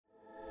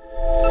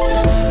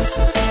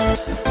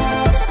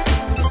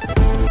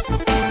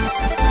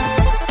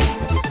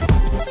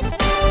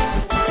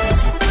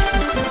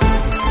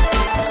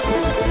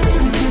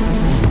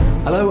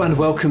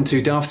welcome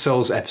to Daft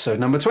Souls episode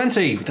number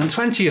 20. We've done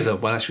 20 of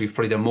them. Well, actually, we've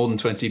probably done more than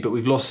 20, but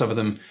we've lost some of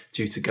them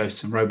due to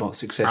ghosts and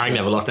robots, etc. I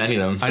never lost any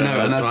of them. So I know,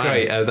 and that's fine.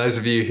 great. Those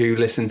of you who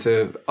listen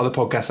to other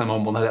podcasts I'm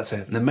on will know that's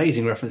an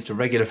amazing reference to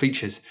Regular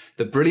Features,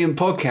 the brilliant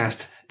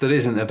podcast that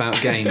isn't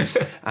about games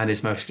and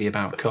is mostly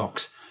about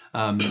cocks.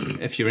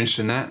 If you're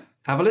interested in that,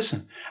 have a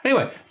listen.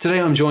 Anyway,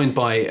 today I'm joined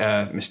by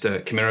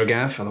Mr. Camiro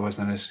Gav, otherwise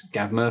known as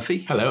Gav Murphy.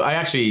 Hello. I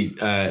actually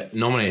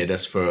nominated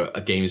us for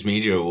a Games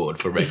Media Award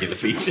for Regular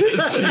Features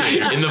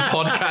in the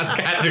podcast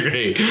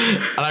category.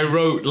 And I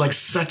wrote like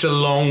such a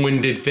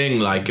long-winded thing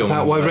like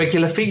About why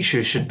Regular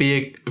Features should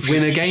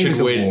win a Games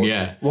should win, Award.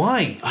 yeah.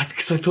 Why?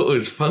 Because I thought it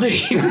was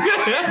funny. But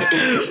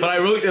I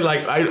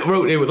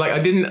wrote it with I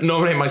didn't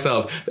nominate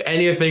myself, but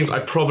any of the things I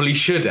probably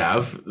should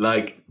have,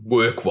 like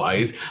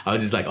work-wise, I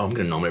was just like, I'm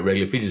going to nominate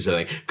Regular Features or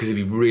something, because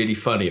it'd be really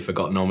funny if I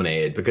got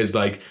nominated. Because,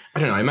 like, I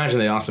don't know, I imagine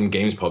there are some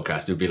games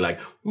podcasts who'd be like,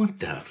 what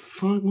the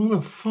fuck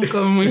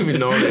are we movie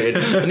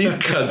nominated? And these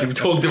cunts who've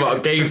talked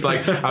about games,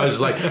 like, I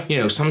was like, you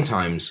know,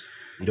 sometimes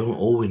you don't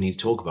always need to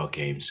talk about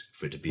games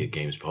for it to be a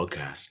games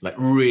podcast. Like,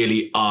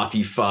 really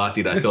arty-farty.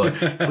 And I thought,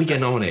 if we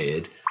get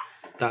nominated,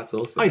 that's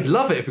awesome. I'd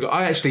love it if we got.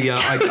 I actually,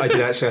 I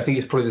did actually. I think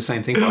it's probably the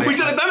same thing. We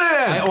should have done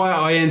it.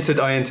 I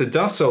entered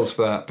Daft Souls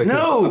for that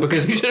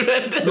because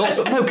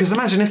because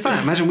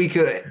imagine we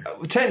could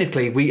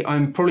technically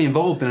I'm probably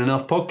involved in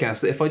enough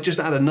podcasts that if I just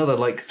add another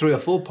like 3 or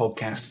 4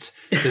 podcasts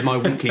to my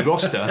weekly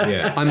roster,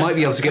 I might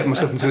be able to get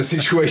myself into a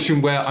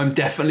situation where I'm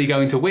definitely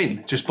going to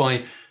win just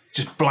by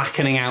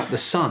blackening out the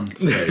sun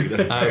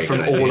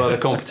from all other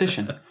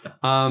competition.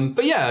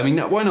 But yeah, I mean,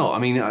 why not? I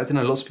mean, I don't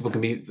know, lots of people can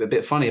be a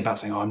bit funny about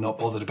saying, I'm not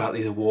bothered about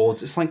these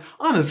awards. It's like,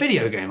 I'm a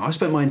video gamer. I've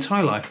spent my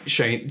entire life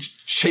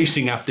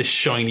chasing after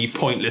shiny,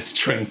 pointless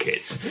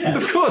trinkets.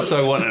 Of course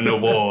I want an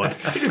award.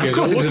 Of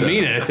course it doesn't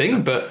mean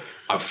anything, but...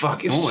 Oh,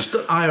 fuck. It's just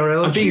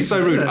IRL. I'm being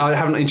so rude. I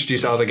haven't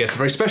introduced our other guest, a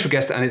very special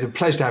guest, and it's a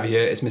pleasure to have you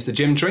here. It's Mr.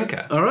 Jim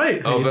Trinker. All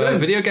right. Of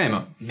Video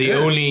Gamer. The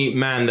only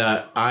man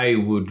that I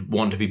would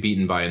want to be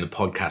beaten by in the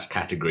podcast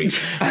category,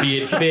 be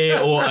it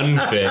fair or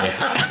unfair.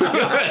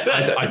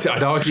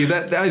 I'd argue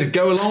that I'd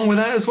go along with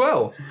that as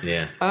well.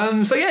 Yeah.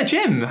 So yeah,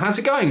 Jim, how's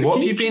it going?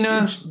 What have you been...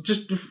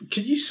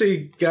 Could you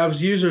say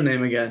Gav's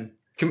username again?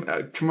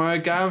 Camiro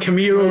Gav?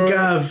 Camiro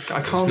Gav.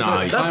 I can't...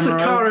 nice. That's the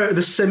car out of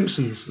The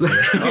Simpsons.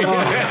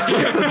 Camiro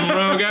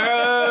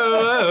Gav.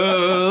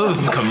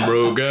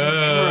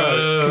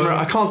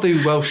 I can't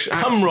do Welsh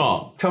accents.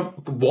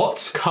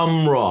 What?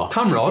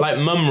 Cumrod? Like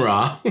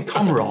Mumra.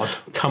 Comrade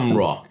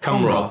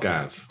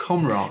Gav.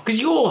 Comrade.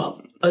 Because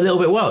you're a little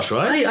bit Welsh,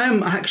 right? I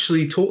am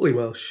actually totally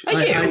Welsh. Are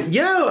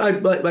you? I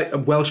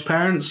like Welsh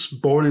parents,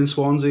 born in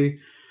Swansea,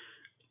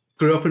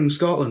 grew up in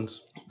Scotland.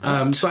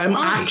 So I'm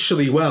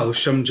actually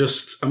Welsh. I'm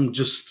just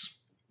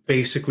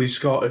basically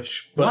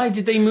Scottish. But Why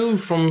did they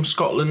move from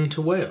Scotland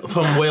to Wales?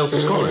 From Wales to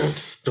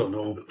Scotland? don't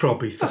know.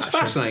 Probably That's Thatcher.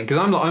 fascinating, because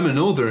I'm a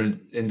northerner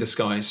in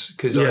disguise,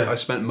 because Yeah. I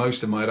spent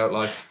most of my adult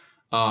life,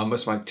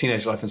 most of my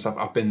teenage life and stuff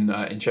up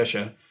in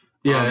Cheshire.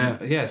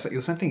 Yeah. Yeah, so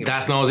you're thinking...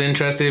 That's not as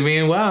interesting in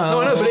being Welsh.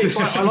 No, I know, but it's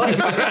like, I like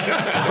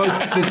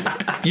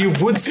both. You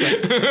would say,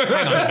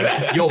 hang on a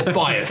minute, you're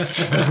biased.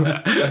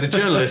 As a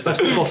journalist, I've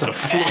spotted a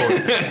flaw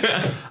in this.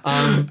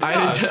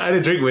 I had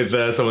a drink with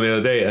someone the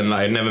other day, and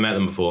I'd never met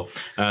them before,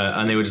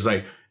 and they were just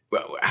like,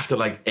 well, after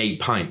like 8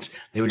 pints,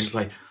 they were just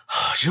like,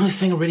 oh, do you know the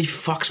thing that really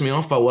fucks me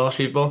off about Welsh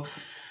people?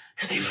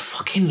 Is they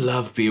fucking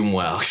love being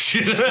Welsh.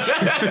 And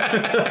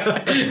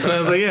I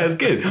was like, yeah, it's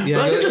good. Yeah,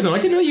 that's interesting. I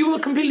didn't know you were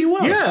completely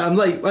Welsh. Yeah, I'm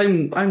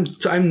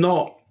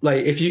not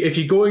like if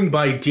you're going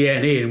by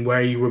DNA and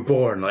where you were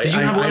born, like Did you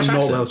have a Welsh I'm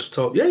not accent? Welsh at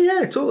all.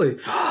 Yeah, totally.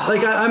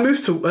 Like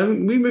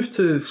we moved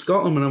to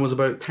Scotland when I was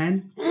about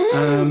 10.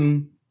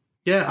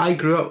 Yeah, I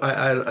grew up.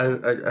 I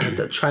had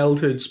a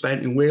childhood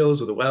spent in Wales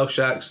with a Welsh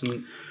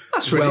accent.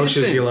 That's really Welsh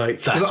as interesting. you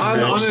like. That's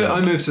I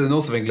moved to the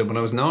north of England when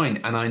I was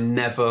 9, and I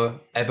never,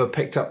 ever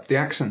picked up the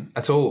accent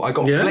at all. I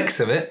got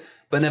flicks of it,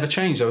 but never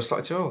changed. I was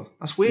like,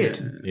 that's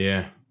weird.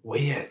 Yeah.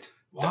 Weird.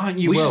 Why aren't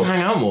you We Welsh? should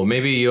hang out more.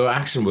 Maybe your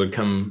accent would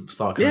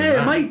start coming Yeah,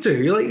 back. it might do.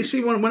 You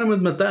see, when I'm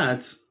with my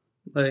dad,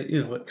 like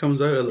it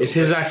comes out a little. Is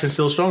his accent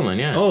still strong then?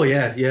 Yeah. Oh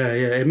yeah.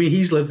 I mean,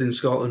 he's lived in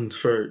Scotland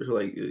for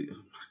like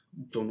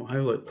don't know how,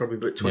 like probably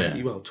about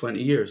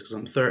 20 years, because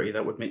I'm 30.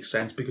 That would make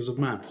sense because of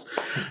maths.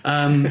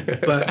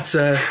 But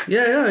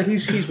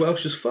he's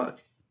Welsh as fuck.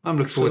 I'm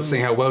looking forward to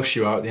seeing how Welsh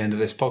you are at the end of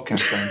this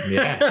podcast then.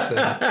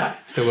 Yeah.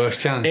 It's the Welsh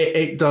challenge.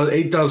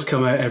 It does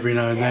come out every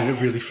now and then.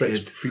 It really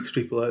freaks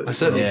people out. I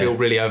certainly feel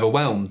really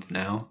overwhelmed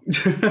now.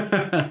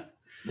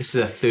 This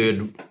is a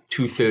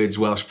 2/3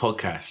 Welsh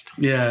podcast.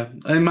 Yeah,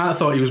 and Matt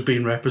thought he was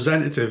being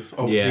representative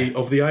of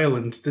the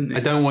island, didn't he? I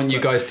don't want you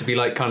guys to be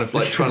like kind of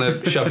like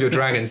trying to shove your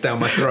dragons down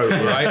my throat,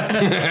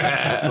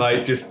 right?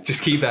 Like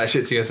just keep that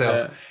shit to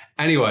yourself. Yeah.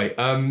 Anyway,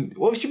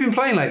 what have you been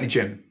playing lately,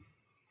 Jim?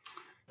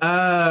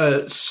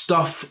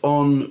 Stuff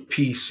on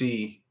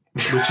PC.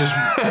 Which is,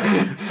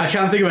 I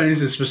can't think of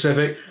anything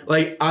specific.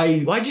 Like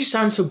Why'd you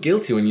sound so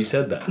guilty when you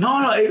said that?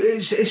 No,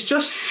 it's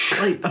just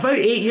like about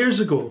 8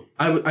 years ago,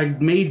 I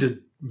made a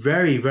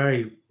very,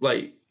 very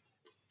like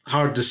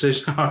hard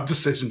decision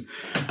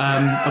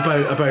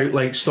about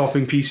like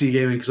stopping PC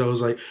gaming, because I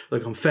was like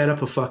I'm fed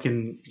up of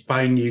fucking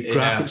buying new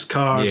graphics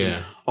cards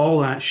and all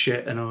that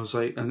shit, and I was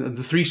like, and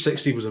the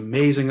 360 was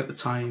amazing at the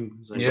time. I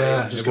was like,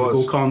 I'm just gonna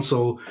go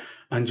console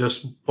and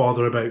just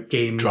bother about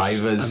games,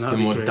 drivers,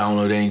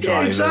 downloading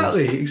drivers.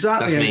 Yeah, exactly.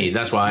 That's me.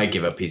 That's why I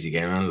give up PC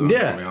gaming.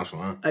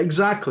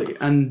 Exactly.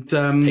 And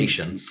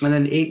patience. And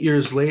then 8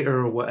 years later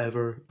or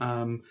whatever,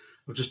 I've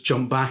just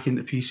jumped back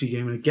into PC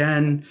gaming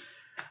again.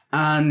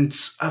 And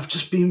I've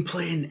just been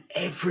playing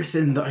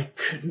everything that I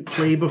couldn't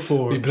play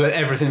before. You play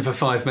everything for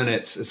 5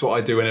 minutes. It's what I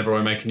do whenever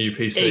I make a new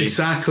PC.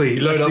 Exactly. You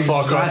load up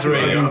Far Cry 3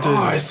 and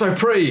it's so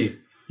pretty.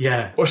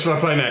 Yeah. What should I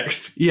play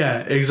next?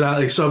 Yeah,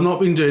 exactly. So I've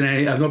not been doing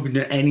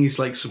any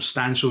like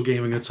substantial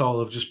gaming at all.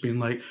 I've just been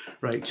like,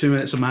 right, 2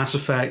 minutes of Mass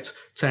Effect,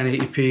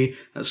 1080p,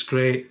 that's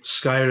great.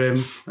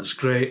 Skyrim, that's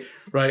great.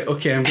 Right,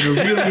 okay, I'm going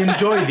to really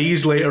enjoy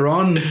these later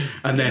on,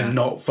 and then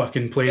not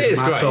fucking play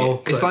them at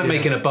all. It's like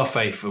making a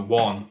buffet for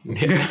one, and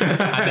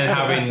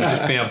then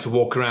just being able to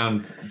walk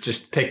around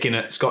just picking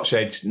at Scotch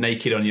eggs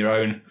naked on your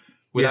own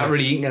without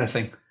really eating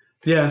anything.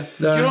 Yeah.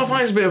 Do you not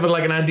find it's a bit of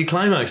like an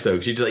anticlimax though?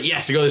 Because you're just like,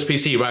 yes, I got this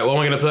PC, right? What am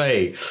I going to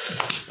play?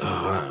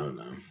 I don't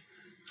know.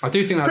 I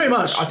do think that's pretty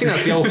much. I think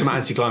that's the ultimate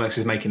anticlimax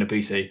is making a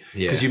PC.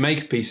 Because you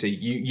make a PC,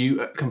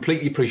 you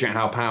completely appreciate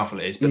how powerful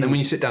it is, but then when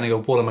you sit down and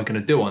go, what am I going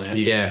to do on it?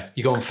 Yeah.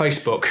 You go on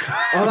Facebook.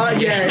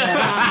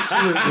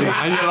 Absolutely.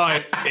 And you're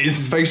like,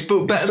 is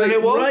Facebook better than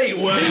it was? Right,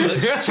 well,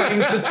 it's time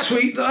to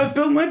tweet that I've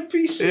built my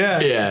PC.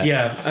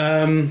 Yeah.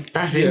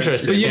 That's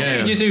interesting.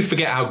 But you do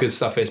forget how good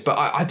stuff is. But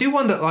I do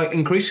wonder, like,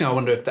 increasingly, I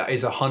wonder if that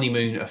is a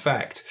honeymoon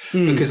effect.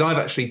 Because I've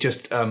actually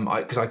just,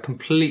 because I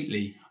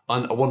completely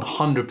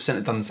 100%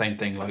 have done the same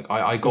thing. Like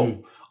I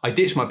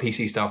ditched my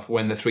PC stuff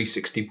when the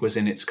 360 was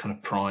in its kind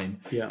of prime.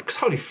 Yeah. Because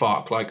holy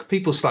fuck, like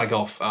people slag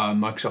off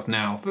Microsoft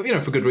now, for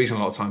good reason a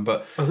lot of time.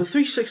 But the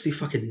 360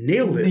 fucking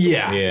nailed it.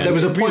 Yeah. There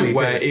was a point really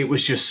where did. it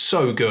was just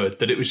so good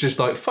that it was just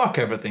like, fuck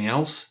everything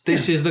else.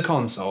 This is the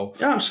console.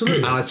 Yeah,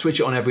 absolutely. And I'd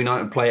switch it on every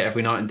night and play it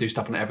every night and do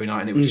stuff on it every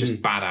night, and it was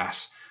just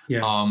badass.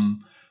 Yeah.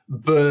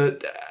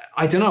 But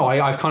I don't know.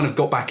 I've kind of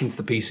got back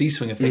into the PC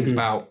swing of things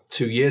about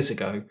 2 years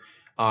ago.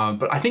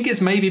 But I think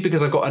it's maybe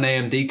because I've got an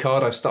AMD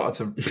card. I've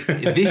started to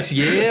this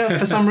year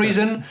for some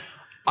reason.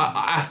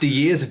 After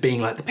years of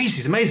being like, the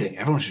PC's amazing,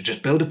 everyone should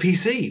just build a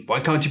PC. Why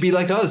can't you be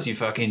like us, you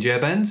fucking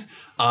jebens?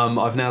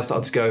 I've now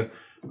started to go,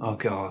 oh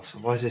god,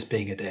 why is this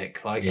being a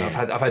dick? Like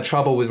I've had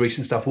trouble with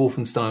recent stuff.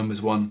 Wolfenstein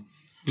was one,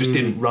 just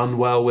didn't run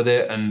well with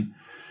it, and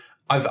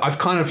I've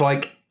kind of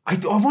like I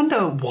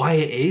wonder why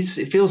it is.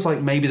 It feels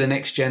like maybe the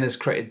next gen has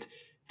created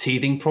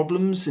teething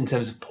problems in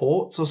terms of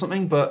ports or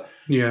something, but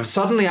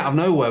suddenly out of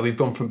nowhere we've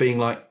gone from being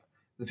like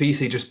the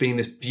PC just being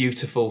this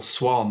beautiful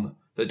swan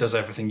that does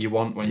everything you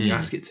want when you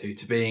ask it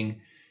to being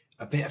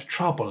a bit of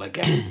trouble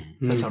again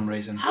for some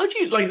reason. How do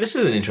you like? This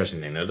is an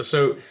interesting thing though.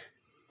 So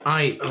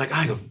I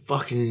have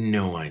fucking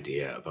no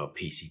idea about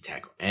PC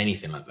tech or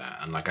anything like that,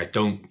 and like I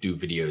don't do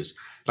videos.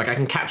 Like I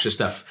can capture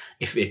stuff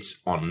if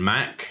it's on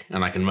Mac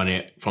and I can run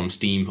it from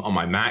Steam on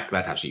my Mac.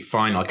 That's absolutely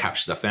fine. I'll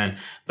capture stuff then.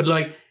 But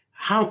like.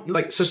 How,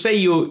 like, so say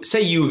you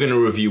were going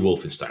to review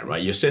Wolfenstein,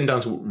 right? You're sitting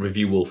down to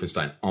review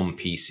Wolfenstein on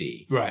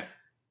PC. Right.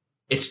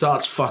 It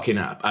starts fucking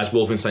up, as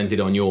Wolfenstein did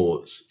on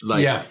yours.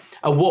 Like, at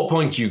what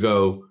point do you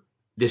go,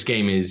 this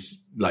game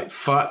is, like,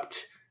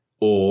 fucked?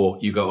 Or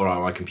you go, all right,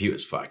 my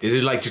computer's fucked. Is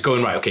it like just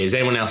going, right, okay, is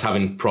anyone else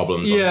having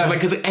problems? Yeah. Like,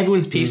 because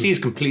everyone's PC is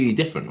completely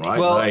different, right?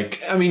 Well, like,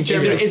 I mean,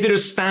 is there a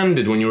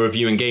standard when you're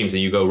reviewing games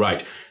and you go,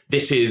 right,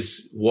 this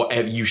is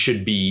what you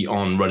should be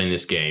on running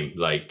this game?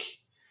 Like...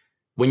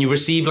 When you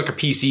receive like a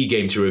PC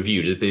game to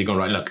review, just be going,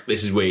 right, look,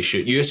 this is where you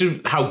should. You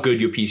assume how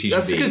good your PC should be.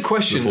 That's a good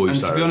question. Before you and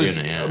start to be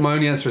honest, my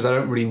only answer is I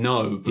don't really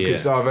know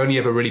because I've only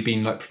ever really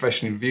been like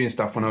professionally reviewing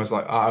stuff when I was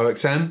like at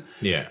OXM.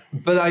 Yeah.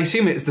 But I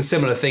assume it's the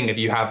similar thing if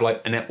you have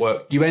like a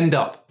network. You end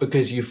up,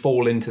 because you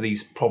fall into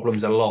these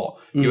problems a lot,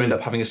 you end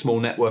up having a small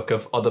network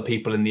of other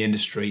people in the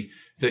industry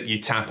that you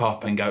tap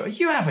up and go, are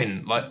you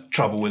having like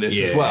trouble with this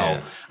as well?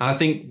 And I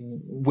think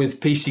with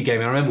PC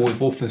gaming, I remember with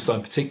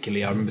Wolfenstein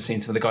particularly, I remember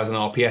seeing some of the guys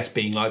on RPS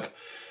being like,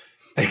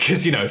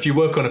 because, you know, if you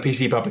work on a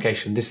PC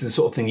publication, this is the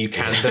sort of thing you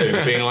can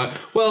do. Being like,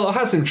 well, I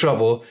had some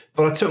trouble,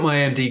 but I took my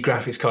AMD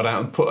graphics card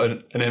out and put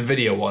an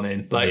NVIDIA one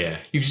in. Like,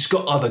 you've just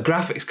got other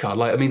graphics card.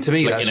 Like, I mean, to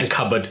me, like that's in just a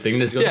cupboard thing.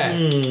 Let's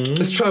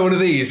try one of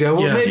these. Yeah,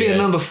 well, maybe a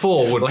number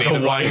 4 would like be a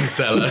wine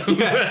cellar.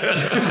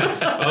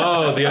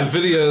 Oh, the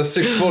NVIDIA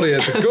 640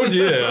 is a good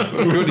year.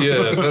 Good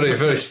year. Very,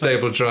 very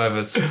stable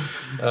drivers.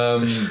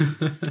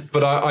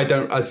 But I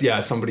don't,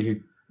 as somebody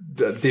who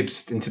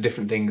dibs into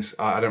different things,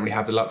 I don't really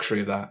have the luxury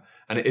of that.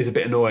 And it is a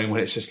bit annoying when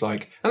it's just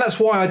like... And that's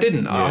why I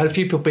didn't. I had a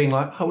few people being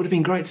like, oh, it would have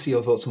been great to see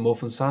your thoughts on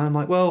Wolfenstein. I'm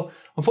like, well,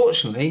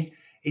 unfortunately,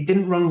 it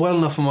didn't run well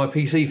enough on my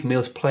PC for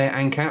me to play it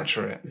and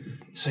capture it.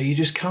 So you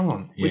just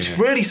can't, which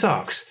really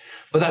sucks.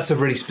 But that's a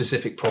really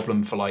specific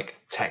problem for like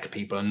tech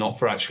people and not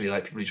for actually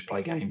like people who just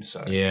play games.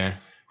 So kind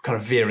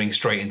of veering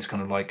straight into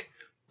kind of like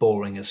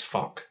boring as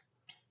fuck.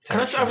 I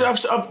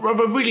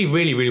really,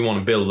 really, really want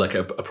to build like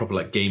a proper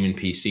like gaming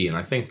PC. And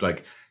I think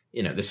like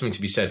there's something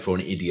to be said for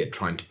an idiot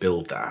trying to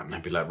build that. And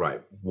I'd be like,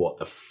 right, what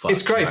the fuck?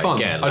 It's great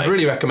fun. I'd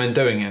really recommend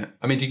doing it.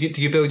 I mean, do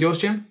you build yours,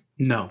 Jim?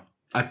 No.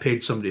 I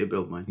paid somebody to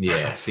build mine.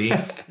 Yeah, see?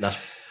 That's...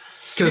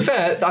 To be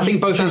fair, I think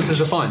both answers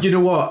are fine. You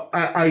know what?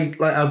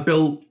 I've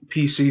built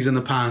PCs in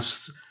the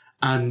past,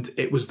 and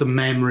it was the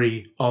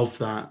memory of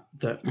that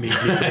made me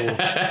go,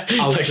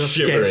 I'll just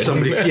get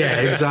somebody. Yeah,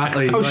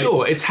 exactly. Oh,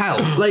 sure, it's hell.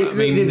 Like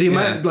the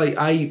amount, like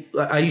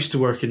I used to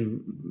work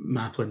in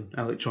Maplin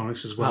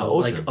Electronics as well,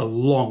 awesome. like a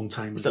long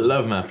time ago. I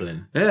love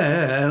Maplin.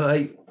 Yeah,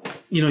 like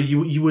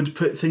you would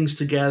put things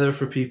together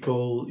for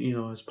people,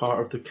 as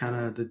part of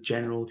the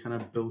general kind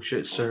of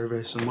bullshit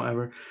service and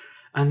whatever.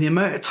 And the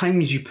amount of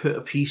times you put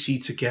a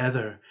PC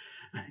together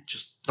and it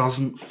just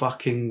doesn't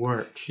fucking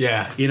work.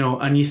 Yeah.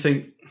 And you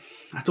think,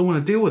 I don't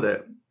want to deal with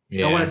it.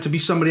 Yeah. I want it to be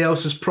somebody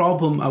else's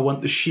problem. I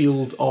want the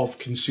shield of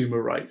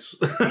consumer rights.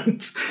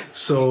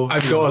 So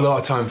I've got a lot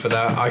of time for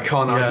that. I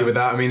can't argue with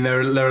that. I mean, there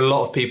are a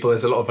lot of people,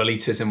 there's a lot of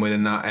elitism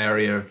within that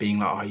area of being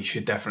like, you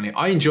should definitely.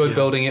 I enjoyed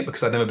building it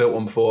because I'd never built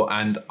one before,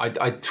 and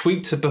I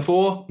tweaked it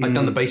before. I'd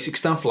done the basic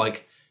stuff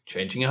like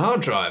changing a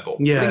hard drive or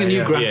putting a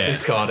new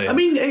graphics card in.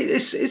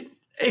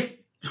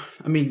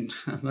 I mean,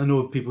 I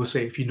know people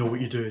say if you know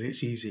what you're doing,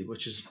 it's easy,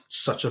 which is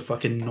such a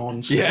fucking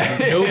nonsense. Yeah,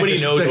 nobody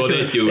knows what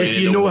they're doing. If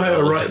you know how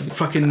to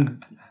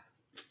fucking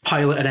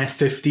pilot an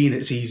F-15,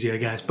 it's easy, I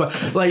guess. But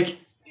but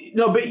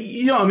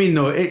you know what I mean.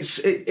 No, it's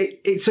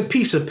a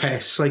piece of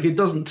piss. Like, it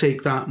doesn't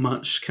take that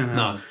much kind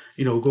of.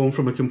 Going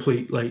from a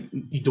complete,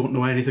 you don't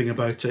know anything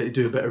about it, you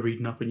do a bit of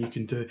reading up and you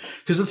can do it.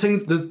 Because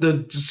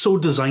they're so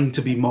designed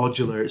to be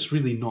modular, it's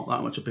really not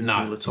that much of a big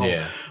deal at all.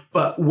 Yeah.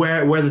 But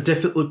where the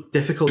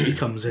difficulty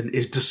comes in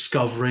is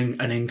discovering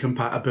an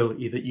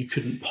incompatibility that you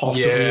couldn't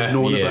possibly have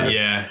known about.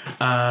 Yeah.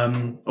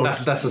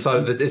 That's the side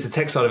of it. It's the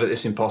tech side of it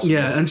that's impossible.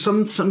 Yeah, and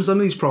some of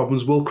these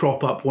problems will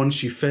crop up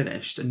once you've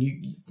finished, and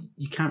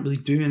you can't really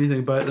do anything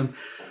about them.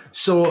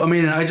 So, I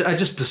mean, I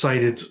just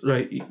decided,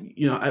 right,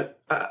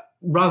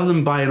 rather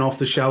than buying off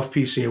the shelf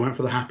PC, I went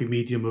for the happy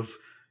medium of,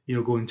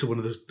 going to one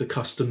of the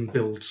custom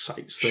build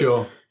sites. That,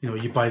 sure.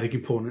 You buy the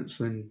components,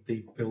 then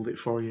they build it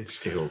for you.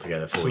 Stick it all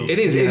together for you. It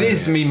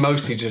is to me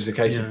mostly just a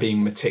case of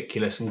being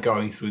meticulous and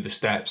going through the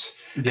steps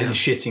and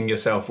shitting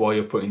yourself while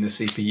you're putting the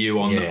CPU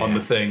on the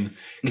thing.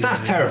 Because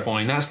that's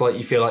terrifying. That's like,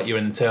 you feel like you're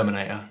in the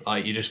Terminator.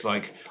 Like, you're just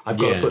like, I've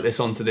got to put this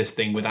onto this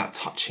thing without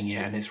touching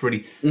it. And it's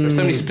really, there are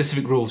so many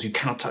specific rules. You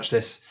cannot touch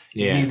this.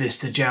 You need this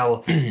to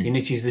gel. You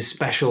need to use this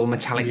special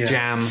metallic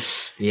jam.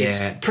 Yeah.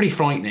 It's pretty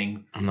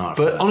frightening. I'm not.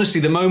 But honestly,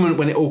 the moment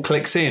when it all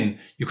clicks in,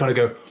 you kind of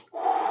go...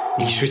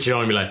 You switch it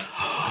on and be like...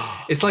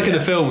 It's like in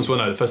the films. Well,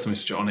 no, the first time you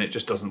switch it on, it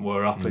just doesn't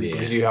whir up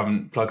because you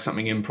haven't plugged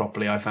something in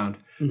properly, I found.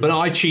 But no,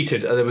 I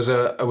cheated. There was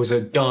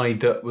a guide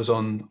that was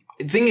on...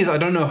 The thing is, I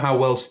don't know how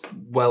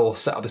well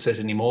set up this is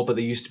anymore, but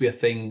there used to be a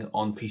thing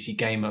on PC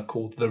Gamer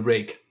called The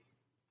Rig,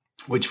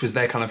 which was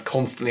their kind of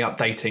constantly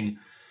updating...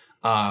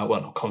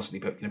 well, not constantly,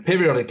 but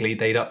periodically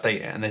they'd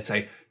update it and they'd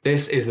say,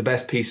 this is the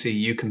best PC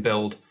you can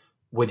build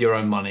with your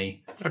own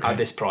money at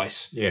this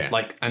price. Yeah.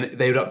 And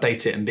they would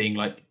update it and being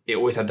like, it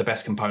always had the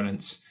best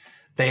components.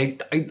 I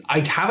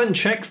haven't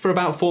checked for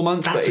about 4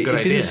 months, but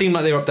it didn't seem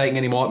like they were updating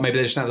anymore. Maybe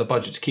they just didn't have the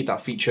budget to keep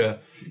that feature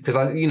because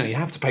you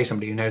have to pay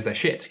somebody who knows their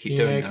shit to keep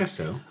doing that. I guess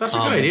so. That's a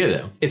good idea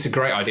though. It's a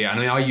great idea. And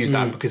I used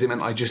that because it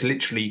meant I just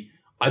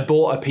I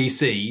bought a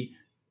PC.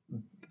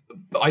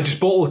 I just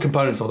bought all the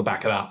components off the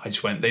back of that. They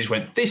just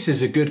went, this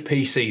is a good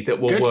PC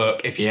that will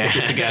work if you stick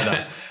it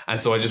together.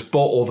 And so I just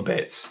bought all the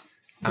bits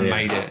and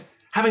made it.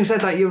 Having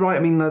said that, you're right. I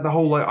mean, the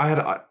whole,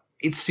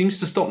 it seems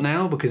to stop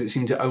now because it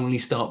seemed to only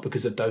start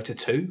because of Dota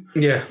 2.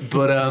 Yeah.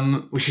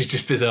 But, which is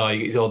just bizarre. You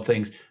get these odd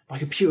things. My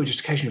computer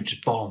just occasionally would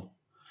just bomb.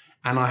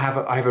 And I have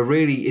a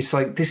really, it's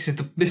like, this is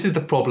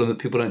the problem that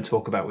people don't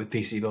talk about with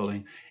PC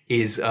building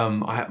is,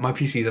 my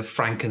PC is a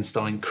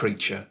Frankenstein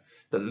creature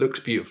that looks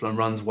beautiful and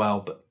runs well,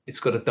 but it's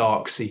got a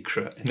dark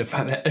secret in the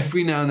fact that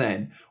every now and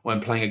then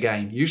when playing a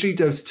game, usually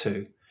Dota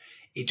 2,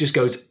 it just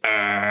goes...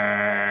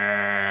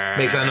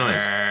 Makes that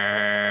noise?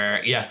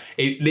 Yeah,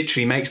 it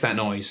literally makes that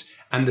noise.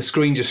 And the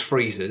screen just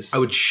freezes. I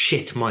would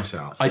shit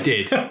myself. I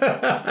did.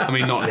 I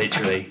mean, not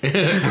literally.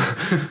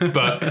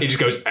 But it just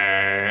goes...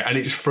 and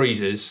it just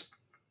freezes.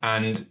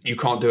 And you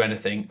can't do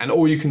anything. And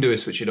all you can do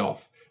is switch it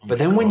off. But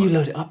then when you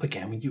load it up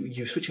again, when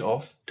you switch it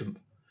off, and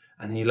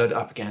then you load it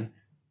up again,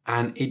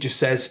 and it just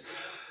says,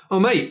 oh,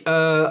 mate,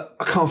 I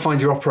can't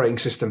find your operating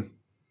system.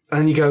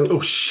 And then you go,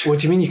 oh, what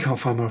do you mean you can't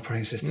find my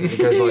operating system? It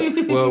goes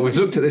like, well, we've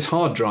looked at this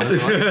hard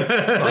drive, right?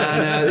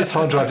 And this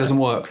hard drive doesn't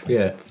work.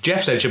 Yeah.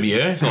 Jeff said it should be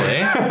here. It's not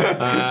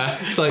there.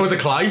 It's like, what's a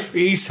Clive?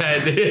 He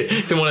said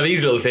it's in one of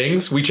these little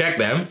things. We checked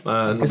them.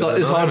 It's like,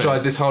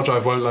 this hard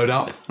drive won't load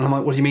up. And I'm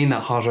like, what do you mean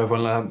that hard drive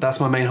won't load up? That's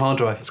my main hard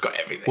drive. It's got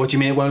everything. What do you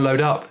mean it won't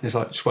load up? And it's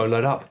like, it just won't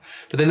load up.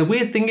 But then the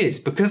weird thing is,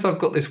 because I've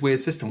got this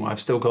weird system where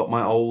I've still got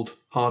my old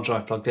hard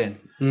drive plugged in,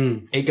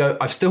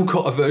 I've still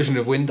got a version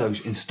of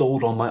Windows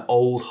installed on my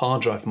old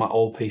hard drive, my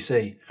old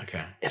PC.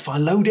 Okay. If I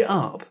load it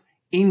up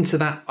into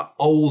that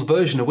old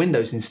version of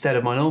Windows instead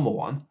of my normal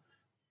one,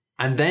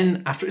 and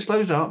then after it's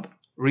loaded up,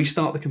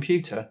 restart the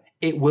computer,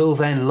 it will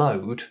then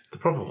load The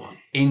proper one.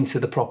 into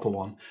the proper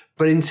one.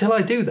 But until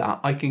I do that,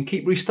 I can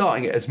keep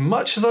restarting it as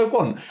much as I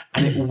want,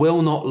 and it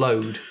will not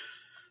load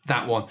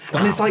that one.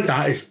 And it's like,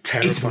 that is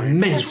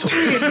terrifying. it's mental.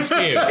 Really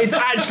scary. It's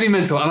actually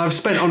mental. And I've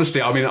spent,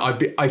 honestly, I mean,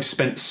 I've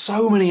spent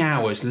so many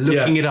hours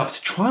looking it up to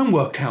try and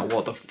work out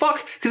what the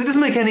fuck, because it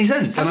doesn't make any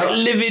sense. That's like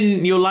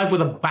living your life with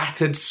a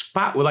battered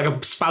spat, with like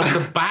a spouse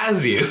that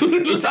bars you.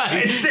 It's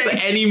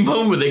like any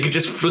moment they could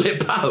just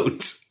flip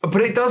out.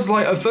 But it does,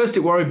 like, at first it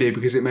worried me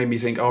because it made me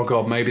think, oh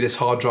God, maybe this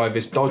hard drive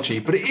is dodgy.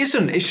 But it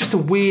isn't. It's just a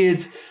weird,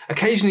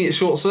 occasionally it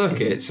short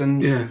circuits.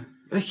 And Yeah.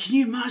 Like, can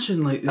you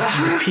imagine, like, the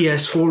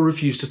PS4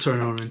 refused to turn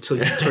on until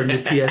you turn your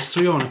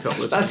PS3 on a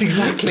couple of times? that's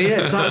exactly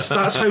it. That's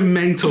how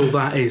mental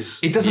that is.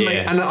 It doesn't make,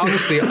 Yeah. and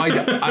honestly,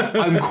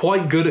 I'm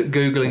quite good at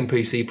Googling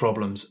PC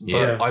problems, but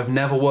Yeah. I've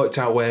never worked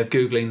out a way of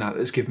Googling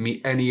that's given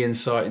me any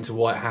insight into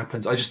why it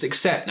happens. I just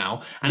accept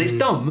now, and it's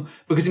dumb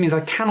because it means I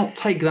cannot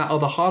take that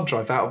other hard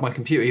drive out of my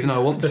computer, even though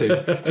I want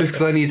to, just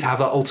because I need to have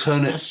that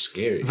alternate That's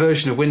scary.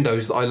 version of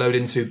Windows that I load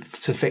into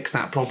to fix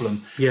that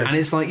problem. Yeah. And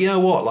it's like, you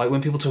know what, like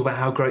when people talk about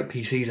how great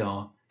PCs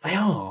are, they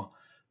are,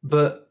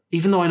 but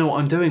even though I know what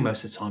I'm doing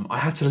most of the time, I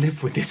have to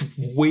live with this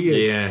weird.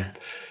 Yeah.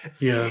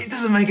 Yeah. It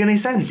doesn't make any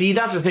sense. See,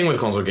 that's the thing with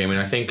console gaming.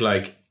 I think,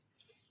 like,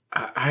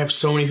 I have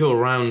so many people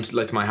around,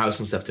 like, to my house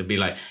and stuff to be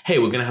like, hey,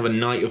 we're going to have a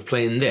night of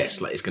playing this.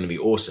 Like, it's going to be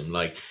awesome.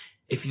 Like,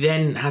 if you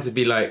then had to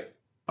be like,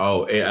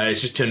 oh,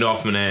 it's just turned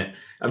off a minute,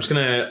 I'm just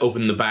going to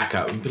open the back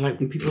up and be like,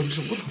 people are just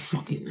like, what the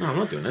fuck? No, I'm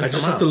not doing this. I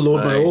just have to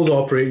load my Like, old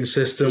operating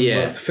system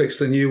Yeah. to fix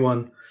the new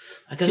one.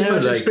 I don't Can you know,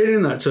 imagine like,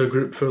 explaining that to a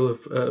group full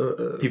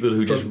of people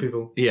who just,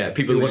 people people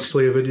who who want to just,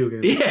 play a video game?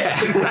 yeah,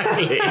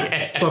 exactly.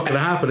 It's not going to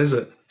happen, is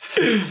it?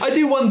 I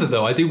do wonder,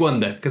 though. I do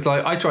wonder because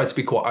I try to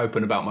be quite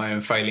open about my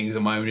own failings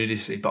and my own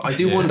idiocy, but I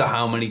do wonder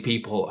how many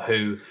people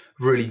who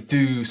really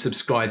do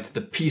subscribe to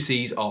the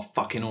PCs are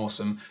fucking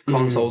awesome,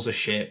 consoles are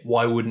shit.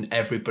 Why wouldn't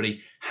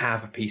everybody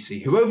have a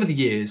PC? Who over the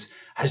years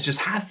has just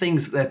had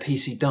things that their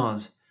PC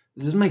does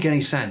that doesn't make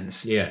any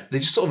sense. Yeah. They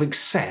just sort of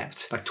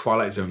accept Like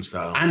Twilight Zone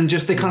style. and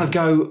just they kind of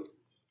go,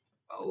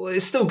 well,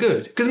 it's still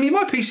good. Because I mean,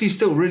 my PC is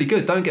still really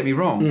good. Don't get me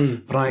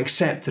wrong, but I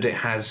accept that it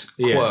has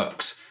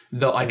quirks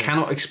that I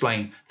cannot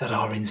explain that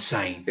are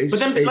insane. It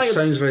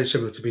sounds very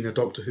similar to being a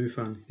Doctor Who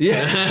fan.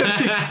 Yeah,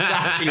 that's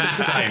exactly the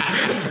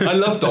same. I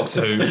love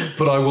Doctor Who,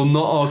 but I will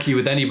not argue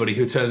with anybody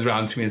who turns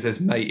around to me and says,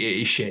 "Mate,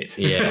 it is shit."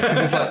 Yeah. 'Cause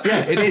it's like,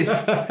 yeah, it is.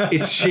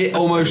 It's shit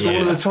almost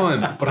all of the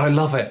time, but I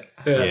love it.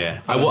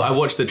 Yeah. I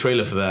watched the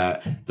trailer for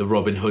the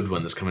Robin Hood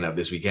one that's coming up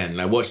this weekend,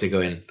 and I watched it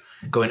going,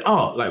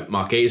 oh, like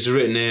Mark Gatiss has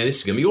written there. This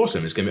is gonna be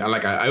awesome. It's gonna be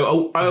like I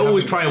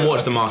always try and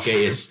watch the Mark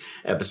Gatiss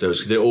episodes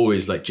because they're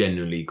always like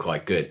genuinely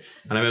quite good.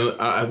 And I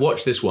remember I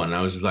watched this one and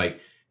I was like,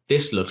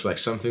 this looks like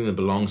something that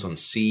belongs on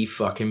C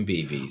fucking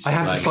BBs. I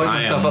have to psych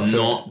myself up to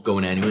not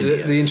going anywhere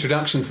near the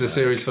introduction to the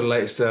series for the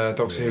latest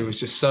Doctor Who was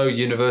just so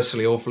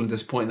universally awful and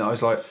disappointing that I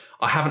was like,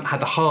 I haven't had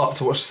the heart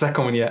to watch the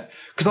second one yet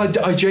because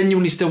I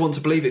genuinely still want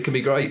to believe it can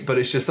be great, but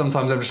it's just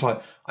sometimes I'm just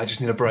like, I just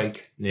need a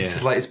break. Yeah.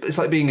 It's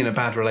like being in a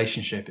bad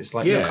relationship. It's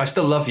like, look, I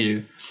still love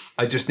you.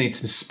 I just need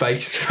some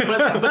space.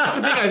 But that's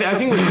the thing. I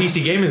think with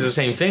PC gaming is the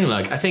same thing.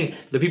 Like, I think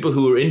the people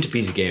who are into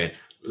PC gaming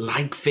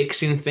like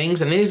fixing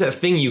things, and there's that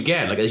thing you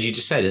get, like as you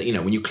just said, you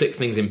know, when you click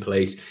things in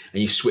place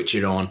and you switch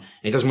it on, and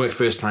it doesn't work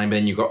first time, but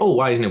then you go, oh,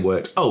 why hasn't it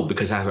worked? Oh,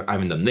 because I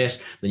haven't done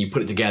this. Then you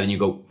put it together and you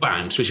go,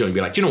 bam, switch it on and be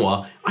like, do you know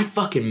what? I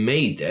fucking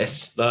made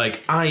this.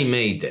 Like, I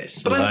made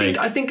this. But like,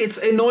 I think it's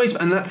annoys,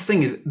 and that's the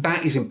thing is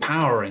that is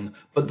empowering.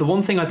 But the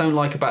one thing I don't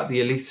like about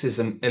the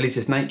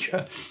elitist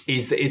nature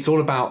is that it's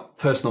all about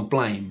personal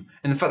blame,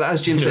 and the fact that,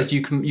 as Jim says,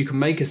 you can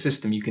make a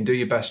system, you can do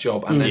your best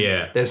job, and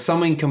then there's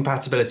some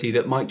incompatibility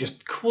that might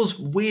just cause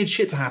weird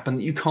shit to happen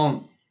that you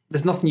can't.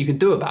 There's nothing you can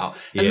do about,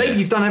 and maybe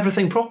you've done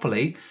everything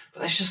properly, but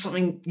there's just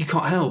something you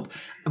can't help.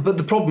 But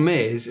the problem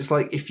is, it's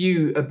like if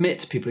you admit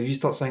to people, if you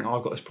start saying, "Oh,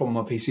 I've got this problem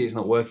on my PC, it's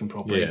not working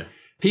properly." Yeah.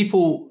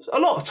 People, a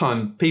lot of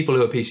time, people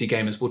who are PC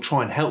gamers will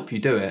try and help you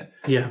do it.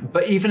 Yeah.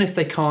 But even if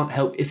they can't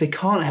help you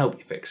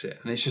fix it,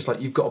 and it's just like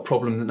you've got a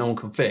problem that no one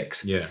can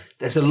fix. Yeah.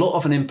 There's a lot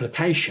of an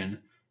implication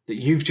that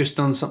you've just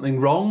done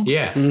something wrong.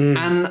 Yeah.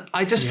 And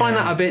I just find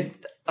that a bit.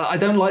 I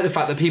don't like the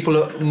fact that people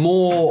are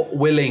more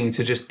willing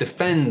to just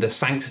defend the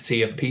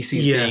sanctity of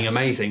PCs being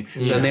amazing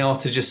than they are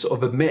to just sort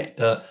of admit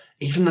that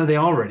even though they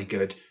are really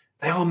good,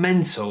 they are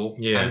mental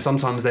and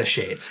sometimes they're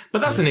shit. But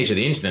that's the nature of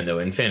the internet, though.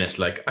 In fairness,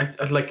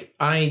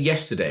 I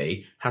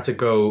yesterday had to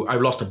go. I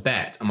lost a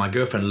bet, and my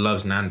girlfriend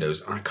loves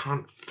Nando's, and I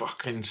can't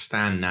fucking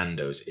stand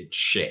Nando's. It's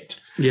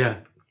shit. Yeah.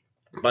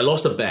 But I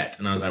lost a bet,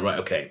 and I was like, right,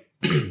 okay.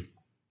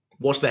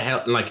 What's the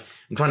hell? Like,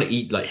 I'm trying to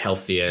eat like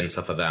healthier and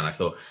stuff like that. And I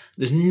thought,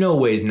 there's no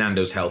way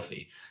Nando's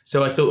healthy.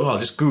 So I thought, I'll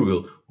just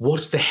Google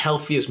what's the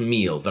healthiest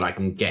meal that I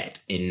can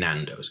get in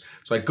Nando's.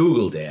 So I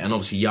Googled it, and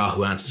obviously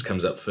Yahoo Answers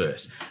comes up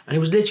first, and it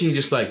was literally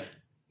just like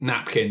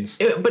napkins.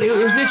 But it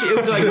was literally,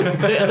 it was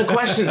like the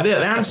question, the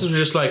answers were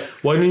just like,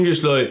 why didn't you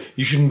just like,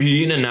 you shouldn't be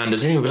eating a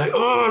Nando's? And you'd be like,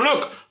 oh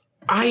look,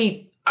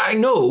 I I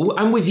know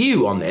I'm with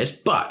you on this,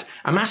 but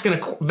I'm asking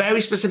a very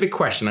specific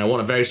question. I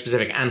want a very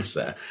specific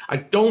answer. I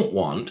don't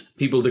want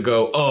people to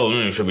go, oh,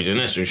 no, we should be doing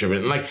this, we should be...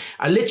 Like,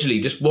 I literally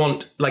just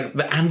want, like,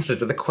 the answer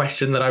to the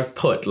question that I've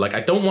put. Like, I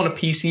don't want a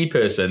PC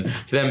person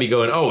to then be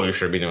going, oh, we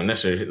should be doing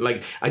this.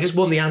 Like, I just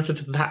want the answer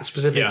to that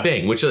specific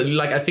thing, which,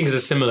 like, I think is a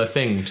similar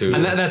thing to...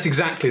 And that's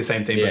exactly the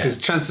same thing, because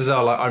chances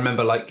are, like, I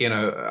remember, like, you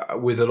know,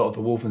 with a lot of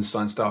the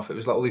Wolfenstein stuff, it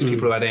was like all these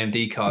people who had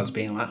AMD cards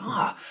being like,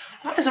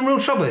 there's some real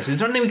trouble with this. Is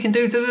there anything we can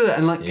do?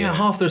 And like, you know,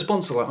 half the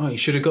response are like, oh, you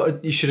should have got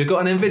an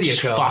Nvidia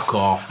card. Fuck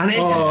off. And it's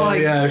just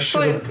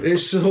like,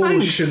 it's the whole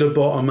should have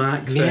bought a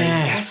Mac thing.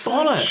 Yeah, it's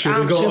bollocks. Should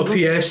have got a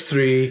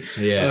PS3.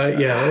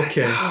 Yeah.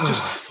 Okay.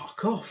 Just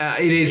fuck off.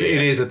 It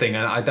is a thing,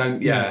 and I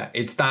don't.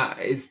 It's that.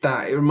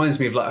 It reminds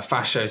me of like a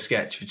Fast Show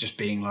sketch of just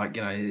being like,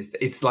 you know,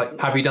 it's like,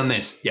 have you done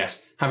this?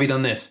 Yes. Have you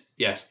done this?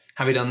 Yes.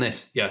 Have you done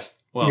this? Yes.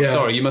 Well,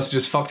 sorry, you must have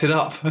just fucked it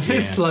up.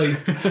 It's like,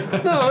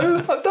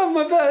 no, I've done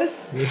my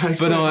best.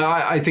 But no,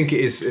 I think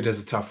it is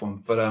a tough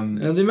one. But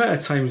the amount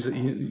of times that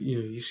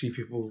you see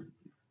people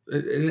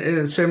in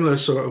a similar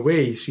sort of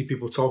way, you see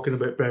people talking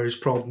about various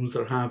problems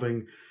they're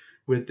having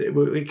with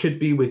it could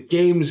be with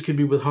games, it could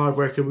be with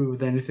hardware, it could be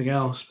with anything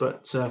else.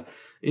 But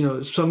you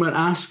know, someone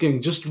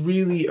asking just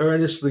really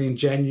earnestly and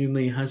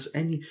genuinely, has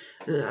any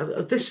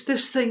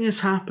this thing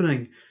is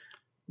happening.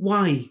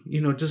 Why?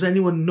 You know, does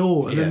anyone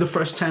know? And then the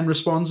first 10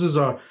 responses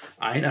are,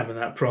 I ain't having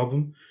that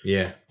problem.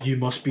 Yeah. You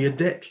must be a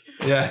dick.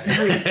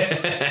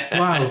 yeah.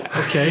 Wow.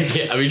 Okay.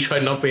 Yeah, have you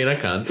tried not being a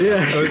cunt?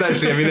 Yeah. It was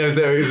actually, I mean,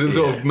 there was a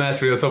sort of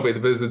mastery topic,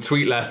 but there was a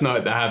tweet last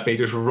night that had me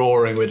just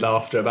roaring with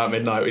laughter about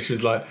midnight, which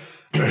was like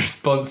a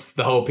response to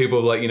the whole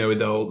people, like, you know, with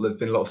there's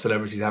been a lot of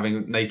celebrities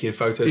having naked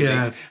photos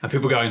leaked, and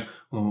people going,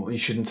 oh, you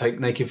shouldn't take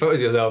naked photos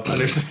of yourself.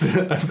 And it was just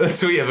a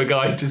tweet of a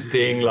guy just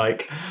being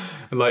like,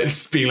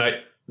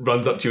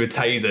 runs up to you with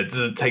a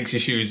taser, takes your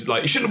shoes,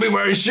 like, you shouldn't be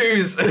wearing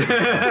shoes.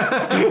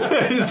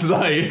 It's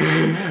like,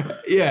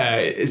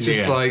 it's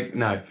just like,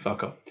 no,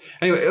 fuck off.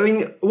 Anyway, I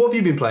mean, what have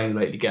you been playing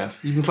lately,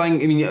 Gav? You've been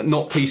playing, I mean,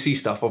 not PC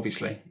stuff,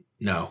 obviously.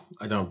 No,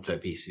 I don't play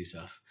PC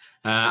stuff.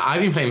 I've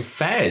been playing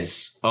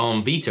Fez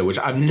on Vita, which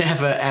I've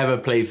never ever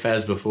played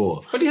Fez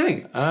before. What do you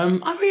think? I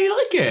really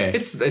like it.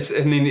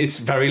 It's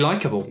very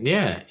likable.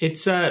 Yeah,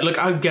 it's look,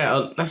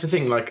 that's the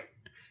thing, like,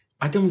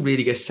 I don't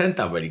really get sent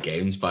that many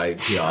games by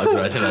PRs or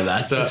anything like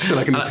that. So I just feel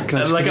like I need to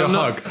give you a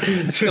hug. I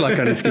just feel like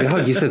I need to give you a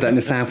hug. You said that in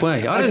a sad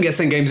way. I don't get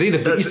sent games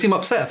either, but you seem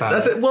upset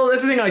about it. Well,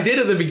 that's the thing I did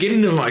at the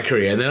beginning of my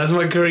career, and then as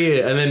my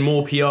career, and then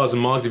more PRs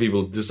and marketing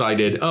people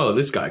decided, oh,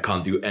 this guy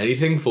can't do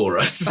anything for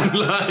us.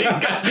 Like,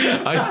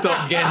 I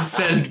stopped getting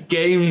sent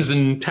games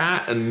and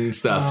tat and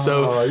stuff.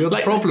 So you're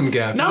the problem,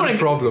 Gav. Now and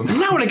problem.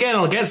 Now and again,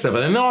 I'll get stuff,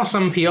 and then there are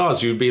some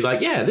PRs who'd be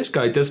like, yeah, this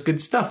guy does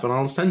good stuff, and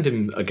I'll send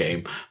him a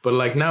game. But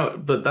like now,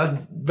 but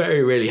that very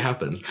rarely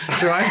happens.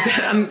 So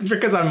and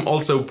because I'm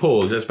also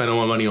poor, just spend all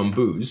my money on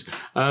booze,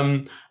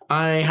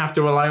 I have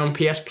to rely on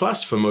PS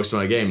Plus for most of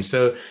my games.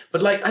 So,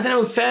 but like, I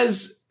don't know,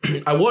 Fez,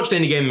 I watched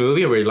Any Game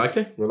movie, I really liked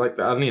it. I like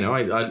that. And, you know,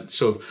 I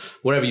sort of,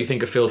 whatever you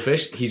think of Phil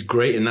Fish, he's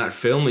great in that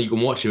film. You can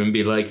watch him and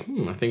be like,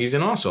 I think he's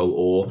an arsehole,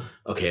 or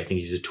okay, I think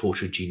he's a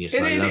tortured genius.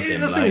 And I love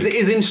him. The thing is, it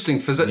is interesting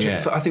for such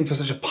for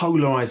such a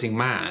polarizing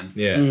man.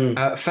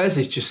 Yeah, Fez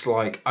is just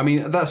like, I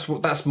mean, that's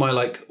my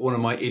like one of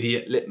my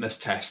idiot litmus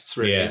tests.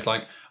 Really, it's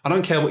like, I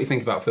don't care what you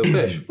think about Phil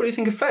Fish. What do you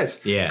think of Fez?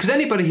 Yeah, because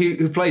anybody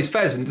who plays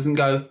Fez and doesn't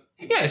go,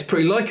 yeah, it's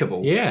pretty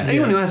likable. Yeah.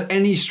 Anyone who has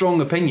any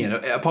strong opinion,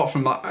 apart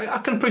from like, I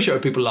can appreciate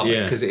when people love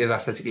it because it is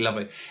aesthetically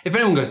lovely. If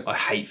anyone goes, I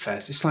hate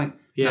Fez, it's like,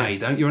 no, you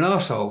don't. You're an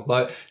arsehole.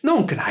 Like, no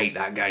one can hate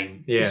that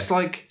game. Yeah. It's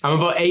like, I'm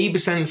about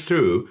 80%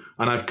 through,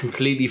 and I've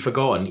completely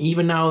forgotten,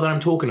 even now that I'm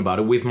talking about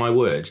it with my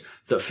words,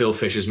 that Phil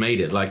Fish has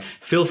made it. Like,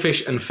 Phil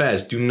Fish and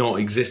Fez do not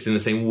exist in the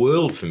same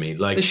world for me.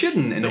 Like, they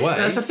shouldn't, in a way.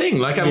 That's the thing.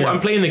 Like, I'm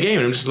playing the game,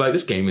 and I'm just like,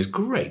 this game is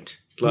great.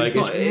 Like, it's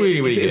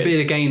really, really good. It'd be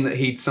a game that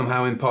he'd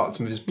somehow impart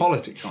some of his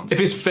politics onto. If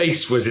his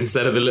face was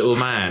instead of the little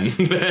man,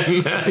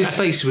 then... If his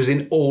face was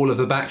in all of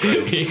the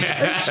backgrounds.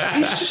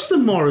 It's just the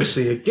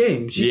Morrissey of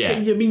games. I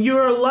mean,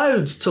 you're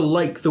allowed to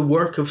like the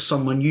work of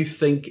someone you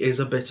think is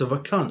a bit of a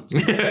cunt.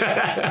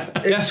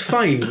 It's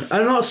fine.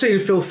 I'm not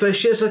saying Phil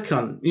Fish is a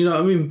cunt, you know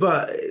what I mean?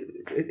 But...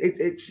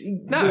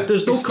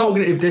 there's no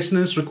cognitive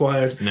dissonance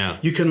required. No.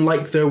 You can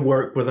like their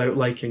work without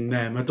liking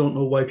them. I don't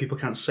know why people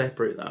can't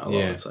separate that a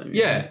lot of the time.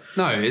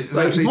 It's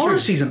like, absolutely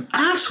Morrissey's true. an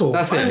asshole.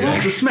 That's it. I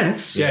love the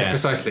Smiths. Yeah,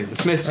 precisely. The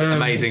Smiths,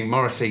 amazing.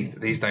 Morrissey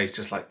these days,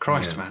 just like,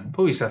 Christ, man,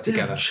 pull yourself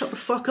together. Shut the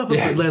fuck up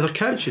about leather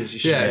couches, you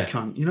stupid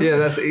cunt. You know? Yeah,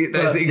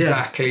 that's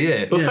exactly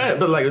it.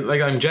 But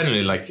like I'm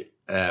generally like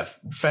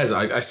Fez.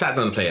 I sat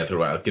down and played it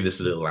through. I'll give this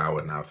a little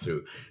hour now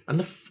through, and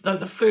the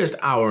first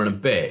hour and a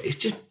bit, it's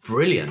just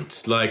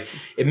brilliant. Like,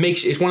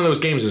 it's one of those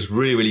games that's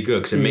really, really good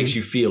because it makes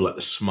you feel like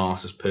the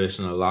smartest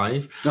person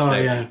alive.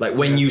 Like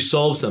when you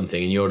solve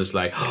something and you're just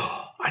like,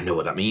 oh, I know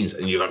what that means.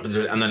 And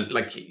and then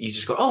like you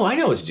just go, oh, I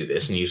know how to do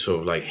this. And you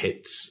sort of like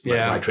hit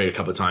right trade a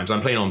couple of times. I'm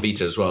playing on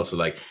Vita as well. So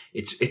like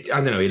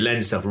I don't know, it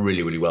lends itself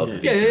really, really well to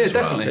Vita. Yeah, as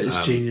definitely. Well.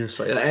 It's genius.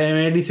 Like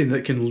anything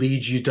that can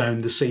lead you down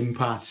the same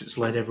paths it's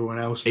led everyone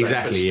else down,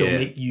 exactly, but still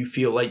make you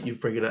feel like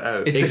you've figured it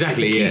out. It's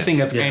exactly the key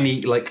thing of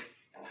any like.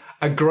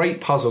 A great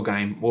puzzle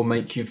game will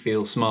make you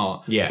feel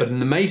smart. Yeah. But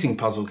an amazing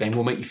puzzle game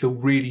will make you feel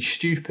really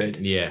stupid.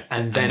 Yeah.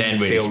 And then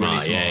really feel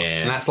smart. really smart.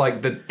 Yeah. And that's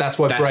like that's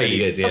why Braid. really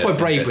good. Yeah, that's why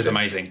that's Braid was interesting.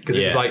 amazing because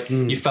it was like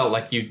you felt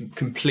like you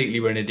completely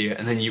were an idiot,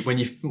 and then when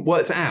you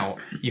worked it out,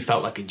 you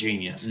felt like a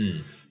genius.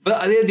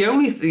 But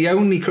the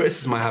only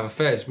criticism I have of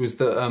Fez was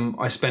that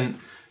I spent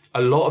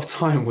a lot of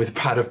time with a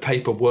pad of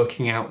paper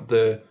working out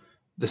the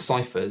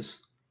ciphers.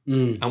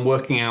 And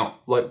working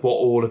out like what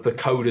all of the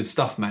coded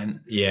stuff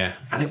meant. Yeah.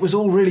 And it was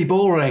all really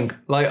boring.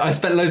 Like I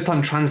spent loads of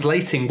time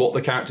translating what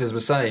the characters were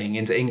saying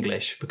into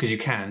English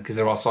because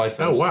there are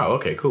ciphers. Oh wow,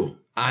 okay, cool.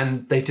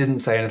 And they didn't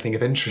say anything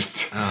of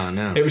interest. Oh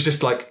no. It was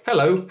just like,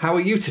 hello, how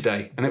are you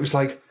today? And it was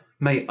like,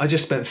 mate, I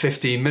just spent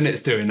 15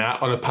 minutes doing that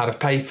on a pad of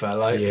paper.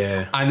 Like,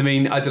 yeah. And I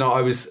mean, I don't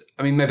know,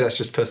 maybe that's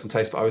just personal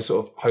taste, but I was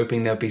sort of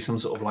hoping there'd be some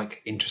sort of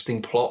like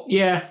interesting plot.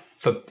 Yeah.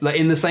 For like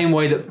in the same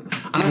way that,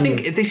 and I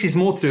think this is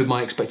more to do with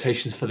my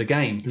expectations for the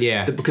game.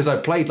 Yeah. That because I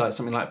played like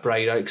something like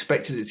Braid, I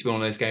expected it to be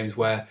one of those games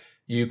where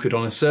you could,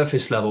 on a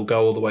surface level,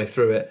 go all the way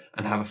through it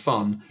and have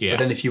fun. Yeah. But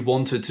then if you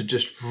wanted to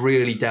just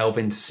really delve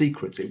into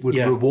secrets, it would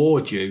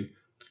reward you.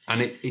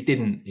 And it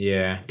didn't.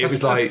 Yeah. It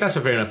was like... That's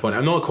a fair enough point.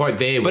 I'm not quite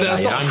there with that.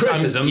 But that's not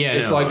criticism.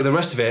 It's like the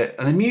rest of it,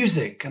 and the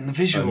music, and the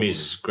visuals. The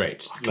music's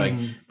great. But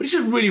it's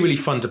just really, really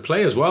fun to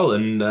play as well.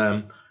 And,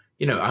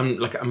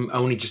 I'm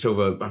only just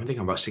over, I think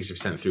I'm about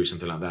 60% through,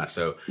 something like that.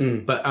 So,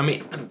 but I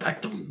mean, I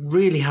don't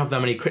really have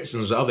that many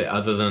criticisms of it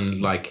other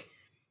than like,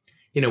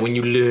 when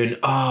you learn,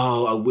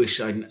 I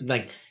wish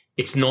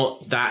it's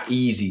not that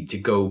easy to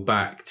go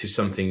back to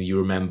something you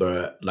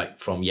remember like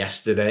from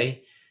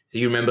yesterday. So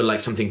you remember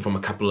like something from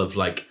a couple of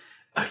like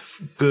a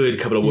good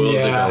couple of worlds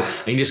ago,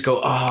 and you just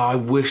go, I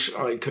wish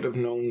I could have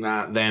known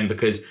that then,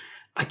 because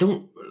I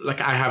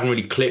haven't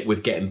really clicked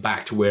with getting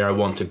back to where I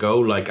want to go.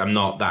 Like I'm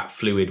not that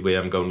fluid where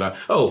I'm going like,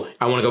 I want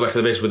to go back to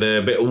the base with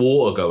a bit of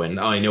water going.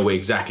 I know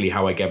exactly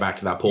how I get back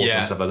to that portal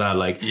and stuff like that.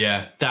 Like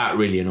that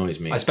really annoys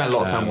me. I spent a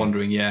lot of time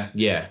wondering.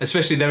 Yeah.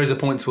 Especially there is a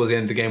point towards the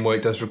end of the game where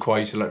it does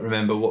require you to like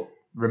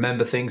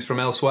remember things from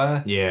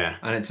elsewhere. Yeah.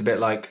 And it's a bit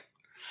like,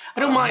 I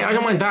don't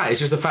mind that.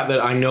 It's just the fact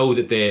that I know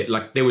that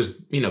there was,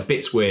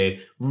 bits where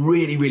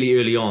really, really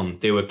early on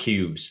there were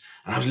cubes,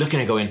 and I was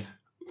looking at it going,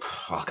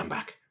 I'll come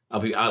back.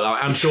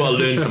 I'm sure I'll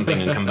learn something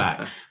and come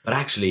back. But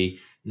actually,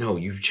 no,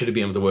 you should have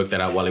been able to work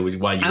that out while you were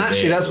there. And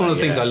actually, that's one of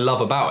the things I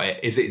love about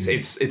it is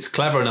it's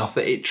clever enough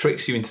that it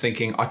tricks you into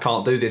thinking, I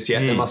can't do this yet.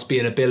 There must be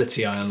an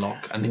ability I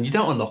unlock, and then you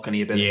don't unlock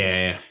any abilities.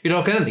 Yeah. You don't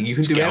unlock anything. You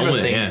can do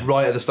everything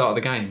right at the start of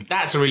the game.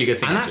 That's a really good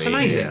thing, and that's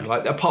amazing. Yeah.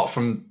 Like apart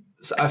from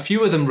a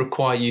few of them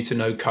require you to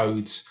know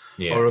codes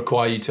or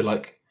require you to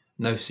like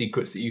know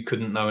secrets that you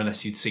couldn't know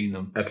unless you'd seen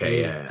them.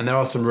 Okay, yeah. And there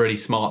are some really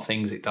smart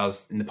things it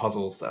does in the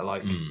puzzles that are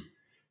like.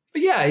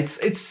 But yeah, it's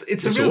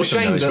a real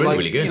shame that like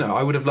really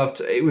I would have loved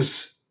to, it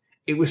was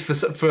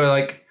for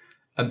like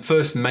a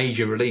first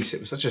major release.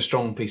 It was such a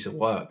strong piece of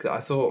work that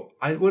I thought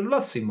I would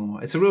love to see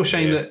more. It's a real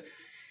shame that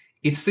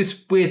it's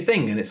this weird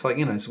thing, and it's like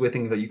it's a weird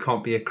thing that you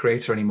can't be a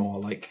creator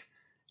anymore. Like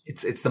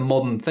it's the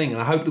modern thing,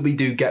 and I hope that we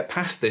do get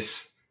past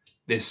this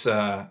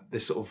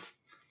sort of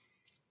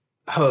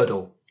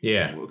hurdle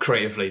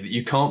creatively, that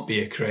you can't be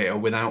a creator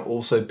without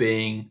also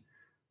being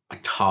a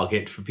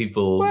target for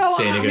people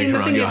saying they're going to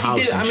around your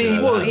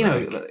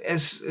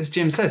house. As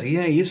Jim says, he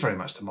is very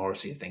much the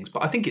Morrissey of things,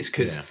 but I think it's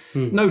because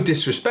no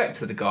disrespect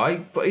to the guy,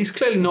 but he's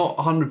clearly not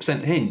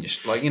 100%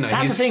 hinged. Like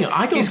that's the thing.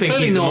 I don't think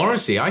he's the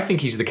Morrissey. I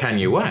think he's the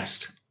Kanye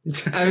West.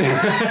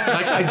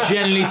 I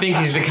genuinely think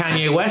he's the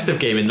Kanye West of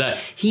gaming. That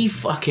he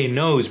fucking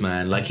knows,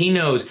 man. Like he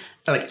knows.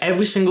 Like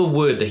every single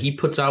word that he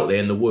puts out there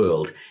in the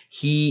world,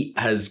 he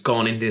has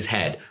gone into his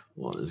head.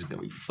 Well, this is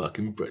going to be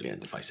fucking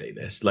brilliant if I say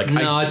this. Like,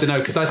 no, I don't know,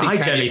 because I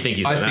genuinely think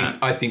he's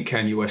I think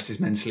Kanye West is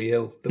mentally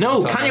ill.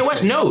 No, Kanye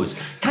West knows.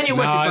 Kanye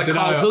West is like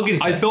Carl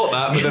Pilkington. I thought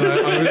that, but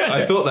then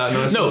I thought that.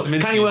 No,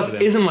 Kanye West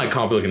isn't like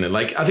Carl Pilkington.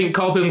 Like, I think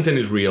Carl Pilkington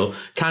is real.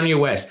 Kanye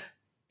West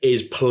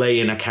is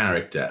playing a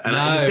character, and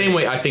in the same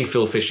way, I think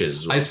Phil Fish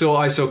is as well.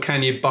 I saw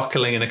Kanye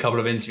buckling in a couple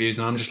of interviews,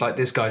 and I'm just like,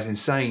 this guy's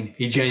insane.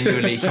 He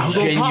genuinely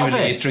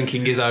is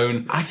drinking his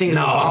own. I think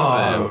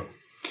no.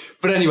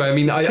 But anyway, I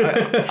mean,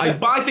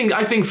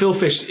 I think Phil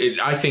Fish.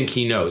 I think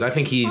he knows. I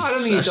think he's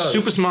a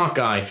super smart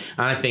guy,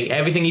 and I think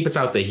everything he puts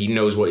out there, he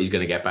knows what he's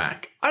going to get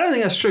back. I don't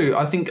think that's true.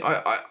 I think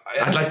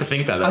I'd like to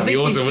think that. That'd be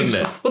awesome, wouldn't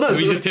it? Well, no,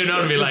 we just turn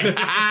around and be like,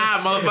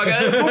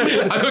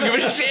 motherfucker, I couldn't give a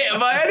shit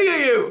about any of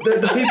you.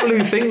 The people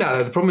who think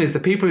that, the problem is the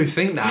people who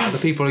think that are the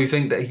people who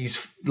think that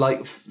he's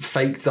like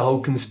faked the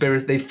whole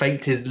conspiracy. They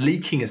faked his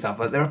leaking and stuff.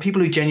 Like there are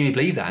people who genuinely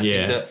believe that. And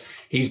think that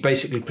he's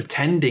basically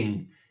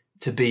pretending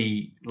to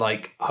be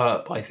like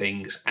hurt by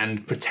things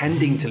and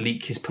pretending to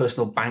leak his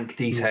personal bank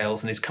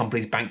details and his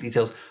company's bank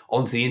details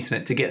onto the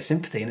internet to get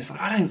sympathy. And it's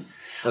like, I don't.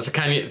 That's a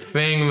Kanye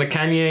thing. The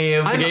Kanye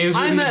of the games.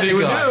 I met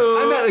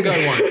the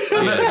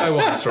guy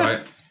once.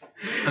 Right.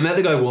 I met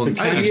the guy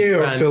once. Kanye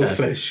or Phil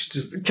Fish?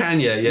 Just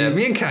Kanye, yeah.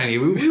 Me and Kanye,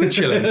 we were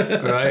chilling,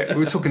 right? We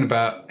were talking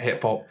about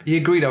hip hop. He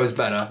agreed I was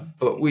better,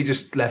 but we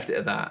just left it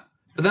at that.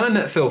 But then I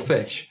met Phil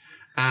Fish.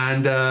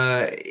 And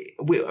I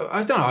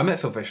don't know. I met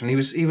Phil Fish, and he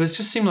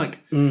just seemed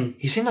like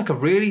he seemed like a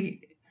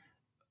really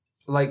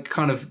like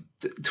kind of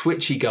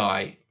twitchy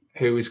guy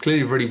who was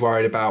clearly really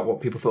worried about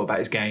what people thought about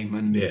his game.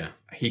 And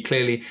he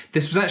clearly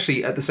this was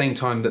actually at the same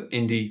time that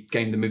Indie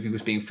Game the movie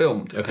was being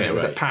filmed. Okay, and it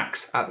was at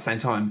PAX at the same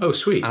time. Oh,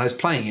 sweet! And I was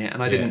playing it,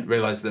 and I didn't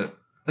realize that.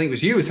 I think it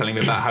was you were telling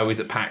me about how he was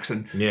at PAX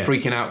and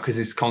freaking out because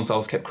his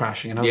consoles kept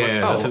crashing. And I was like,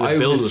 I think the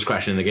build was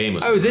crashing in the game or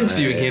something. I was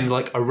interviewing him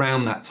like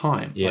around that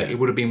time. Yeah. Like, it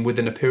would have been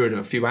within a period of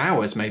a few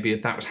hours maybe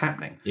if that was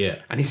happening. Yeah.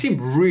 And he seemed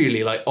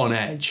really like on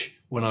edge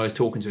when I was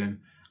talking to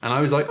him. And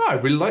I was like, I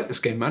really like this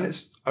game, man.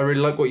 I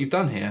really like what you've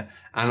done here.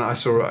 And I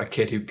saw a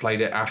kid who played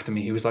it after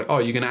me. He was like, oh,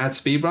 you're going to add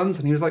speedruns?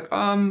 And he was like,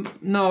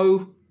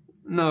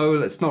 no,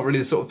 that's not really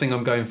the sort of thing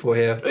I'm going for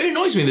here. It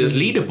annoys me there's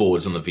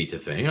leaderboards on the Vita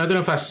thing. I don't know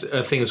if that's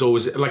a thing that's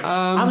always like.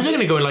 I was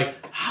looking at going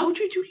like, how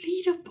do you do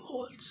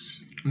leaderboards?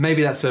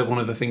 Maybe that's one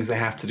of the things they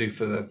have to do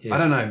for the. I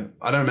don't know.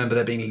 I don't remember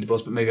there being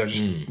leaderboards, but maybe I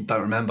just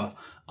don't remember.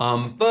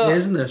 But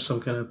isn't there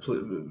some kind of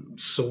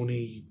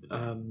Sony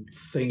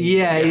thing?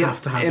 Yeah, you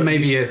have to have. It may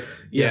be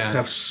you have to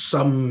have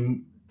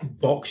some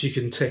box you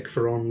can tick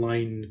for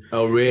online.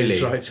 Oh, really?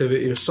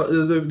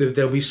 Interactivity.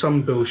 There'll be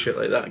some bullshit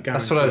like that.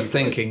 That's what I was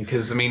thinking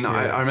because I mean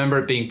I remember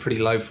it being pretty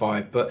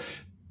lo-fi, but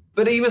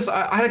he was.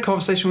 I had a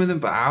conversation with him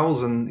about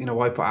owls and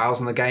why put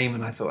owls in the game,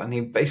 and I thought, and he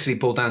basically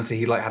pulled down to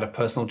he like had a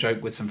personal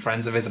joke with some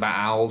friends of his about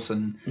owls,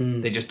 and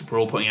they just were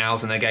all putting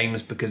owls in their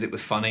games because it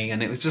was funny,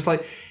 and it was just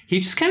like he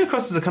just came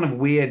across as a kind of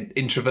weird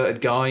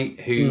introverted guy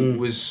who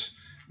was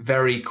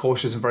very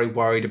cautious and very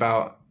worried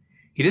about.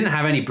 He didn't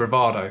have any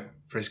bravado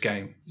for his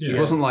game. Yeah. He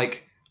wasn't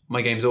like,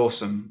 my game's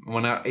awesome.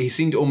 He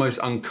seemed almost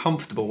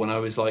uncomfortable when I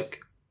was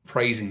like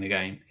praising the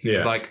game. He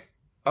was like,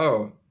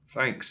 oh,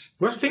 thanks.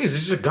 Well, the thing is,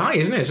 this is a guy,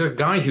 isn't it? It's a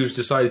guy who's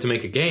decided to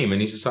make a game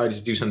and he's decided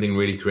to do something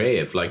really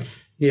creative. Like,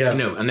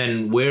 and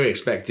then we're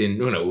expecting,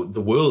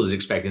 the world is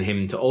expecting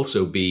him to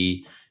also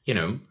be,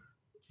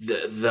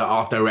 the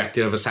art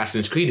director of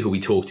Assassin's Creed who we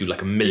talked to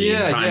like a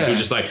million times who's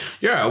just like,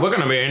 we're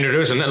going to be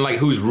introducing, and like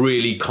who's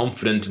really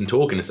confident and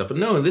talking and stuff. But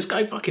no, this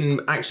guy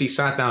fucking actually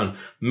sat down,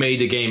 made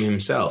a game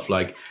himself,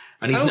 like,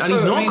 and he's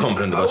not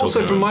confident about also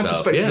talking from about my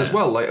himself. perspective as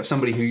well, like of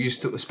somebody who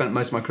used to spent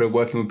most of my career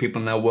working with people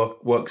and now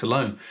works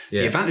alone.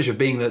 The advantage of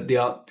being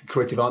the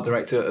creative art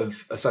director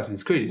of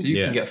Assassin's Creed is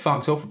you can get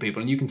fucked off with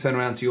people and you can turn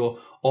around to your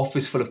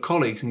office full of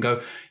colleagues and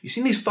go, you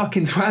seen these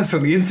fucking twats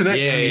on the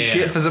internet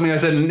shit for something I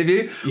said in an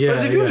interview?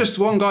 Whereas if you're just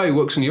one guy who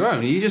works on your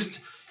own,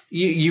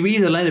 you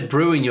either let it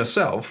brew in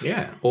yourself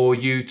or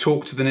you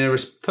talk to the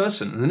nearest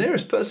person. And the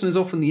nearest person is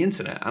often the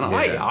internet. And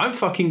I'm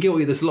fucking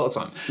guilty of this a lot of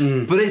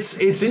time. But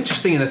it's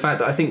interesting in the fact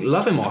that I think,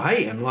 love him or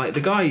hate him, like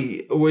the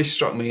guy always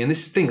struck me, and this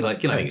is the thing,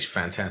 like, I think he's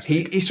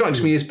fantastic. He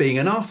strikes me as being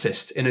an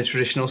artist in a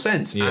traditional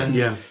sense.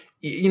 And,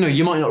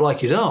 you might not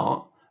like his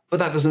art, but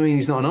that doesn't mean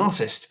he's not an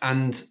artist.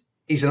 And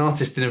he's an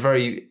artist in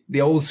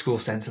the old school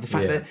sense of the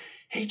fact that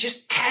he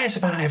just cares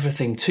about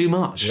everything too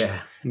much.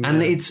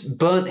 And it's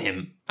burnt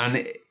him.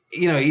 And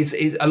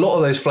it's a lot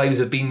of those flames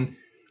have been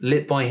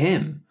lit by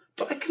him.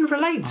 But I can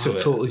relate to it.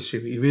 I totally see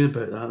what you mean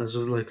about that. There's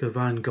like a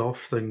Van Gogh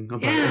thing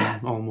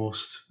about him,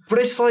 almost. But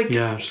it's like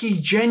he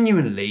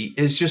genuinely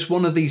is just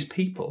one of these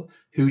people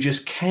who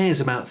just cares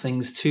about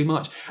things too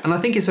much. And I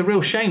think it's a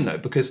real shame, though,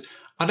 because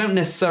I don't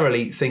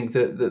necessarily think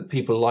that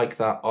people like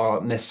that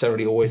are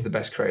necessarily always the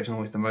best creators and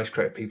always the most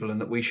creative people, and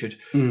that we should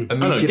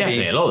immediately...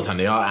 definitely. A lot of the time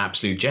they are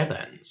absolute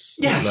jebans.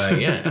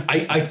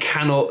 I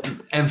cannot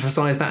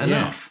emphasise that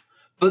enough.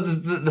 But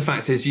the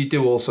fact is, you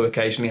do also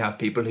occasionally have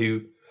people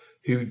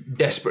who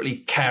desperately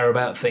care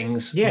about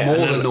things more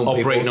than normal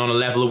operating people. on a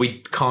level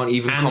we can't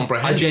even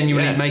comprehend. Are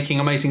genuinely making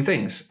amazing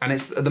things. And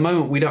it's at the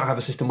moment we don't have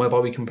a system whereby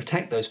we can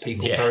protect those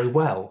people very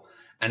well.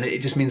 And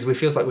it just means it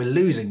feels like we're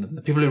losing them.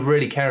 The people who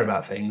really care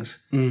about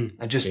things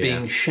are just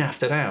being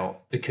shafted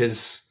out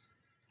because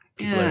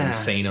people are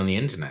insane on the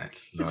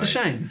internet. It's a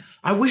shame.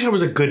 I wish I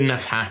was a good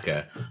enough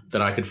hacker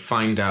that I could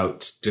find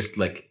out just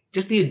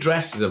the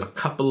addresses of a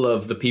couple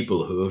of the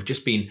people who have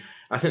just been...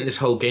 I think this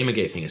whole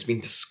Gamergate thing has been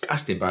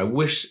disgusting, but I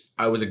wish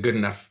I was a good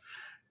enough...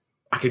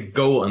 I could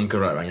go and go,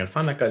 right, I'm going to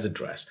find that guy's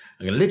address.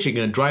 I'm literally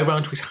going to drive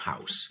around to his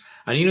house.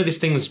 And this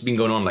thing's been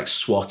going on like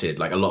swatted,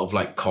 like a lot of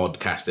like COD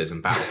casters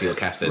and Battlefield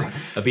casters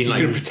have been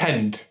like... You're going to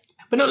pretend...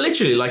 But no,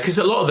 literally, like, because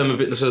a lot of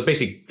them, so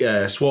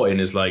basically, swatting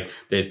is like,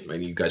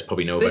 you guys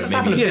probably know about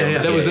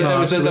it.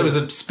 There was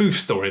a spoof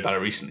story about it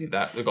recently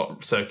that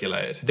got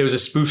circulated. There was a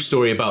spoof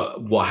story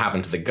about what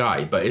happened to the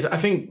guy, but I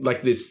think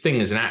like this thing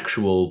is an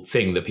actual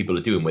thing that people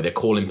are doing where they're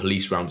calling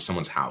police around to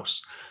someone's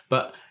house.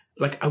 But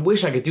like, I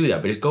wish I could do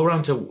that, but just go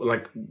around to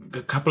like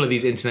a couple of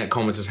these internet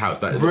commenters' house.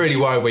 That really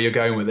worried where you're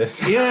going with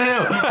this. Yeah,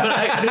 no.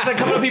 But just a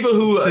couple of people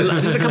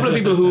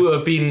who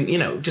have been, you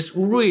know, just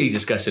really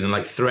disgusted and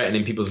like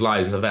threatening people's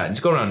lives and stuff like that. And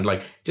just go around,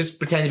 like, just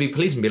pretend to be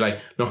police and be like,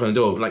 knock on the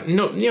door, like,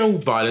 no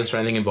violence or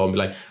anything involved. Be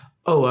like,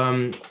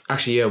 oh,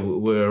 actually, yeah,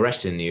 we're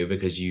arresting you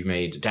because you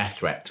made a death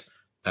threat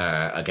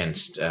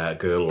against a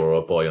girl or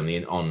a boy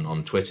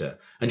on Twitter,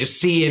 and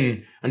just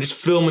seeing and just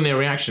filming their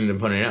reaction and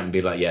putting it out and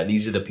be like, yeah,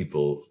 these are the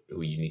people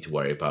who you need to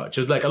worry about.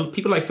 Just like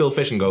people like Phil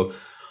Fish and go,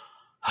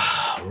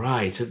 oh,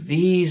 right, so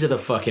these are the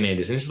fucking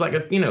idiots. And it's like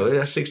a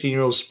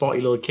 16-year-old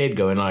spotty little kid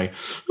going like,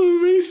 oh,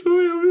 I'm really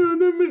sorry.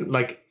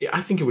 Like,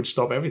 I think it would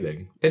stop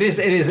everything. It is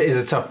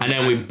a tough one. And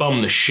then we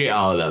bum the shit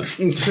out of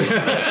them.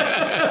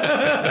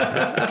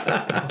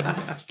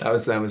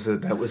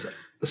 That was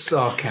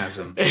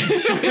sarcasm.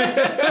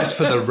 Just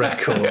for the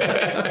record.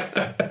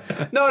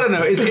 No.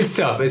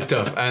 It's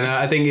tough. And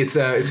I think it's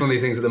one of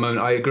these things at the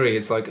moment. I agree.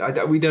 It's like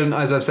we don't,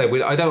 as I've said,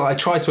 I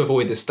try to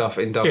avoid this stuff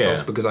in Dove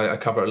Souls because I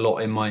cover it a lot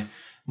in my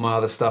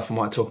other stuff and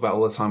what I talk about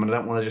all the time, and I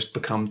don't want to just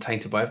become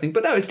tainted by everything.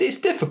 But no, it's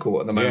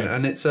difficult at the moment,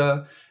 and it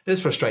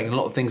is frustrating. A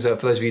lot of things. For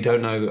those of you who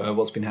don't know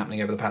what's been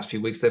happening over the past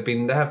few weeks, there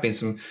have been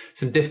some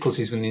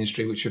difficulties within the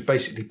industry, which have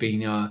basically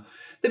been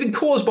they've been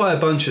caused by a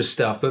bunch of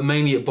stuff, but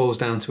mainly it boils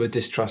down to a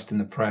distrust in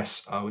the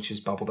press, which has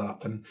bubbled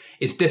up, and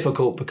it's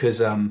difficult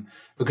because of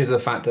the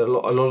fact that a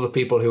lot of the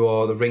people who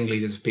are the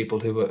ringleaders of people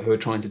who are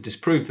trying to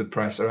disprove the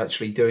press are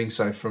actually doing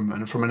so from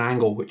an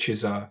angle which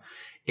is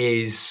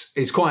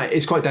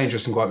quite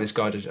dangerous and quite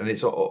misguided, and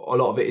it's a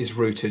lot of it is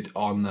rooted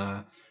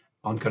on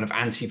kind of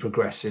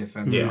anti-progressive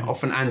and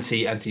often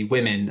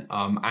anti-women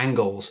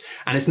angles,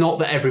 and it's not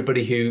that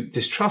everybody who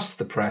distrusts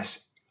the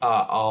press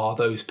are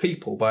those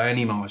people by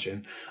any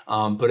margin,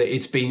 but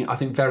it's been, I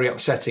think, very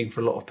upsetting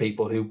for a lot of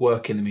people who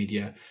work in the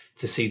media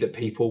to see that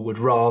people would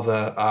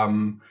rather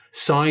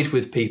side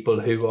with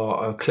people who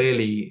are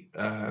clearly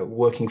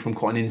working from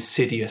quite an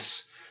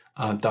insidious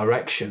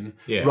direction,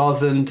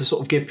 rather than to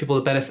sort of give people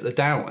the benefit of the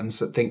doubt and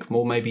think,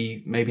 well,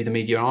 maybe the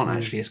media aren't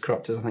actually as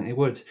corrupt as I think they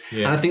would.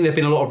 And I think there have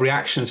been a lot of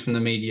reactions from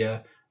the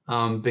media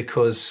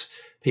because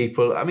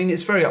people, I mean,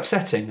 it's very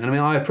upsetting. And I mean,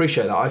 I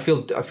appreciate that. I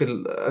feel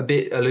a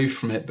bit aloof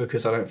from it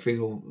because I don't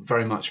feel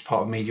very much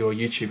part of media or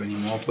YouTube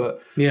anymore.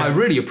 But I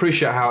really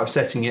appreciate how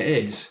upsetting it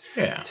is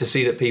to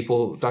see that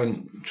people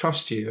don't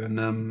trust you.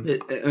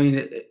 And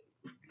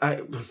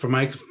from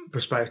my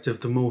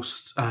perspective, the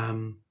most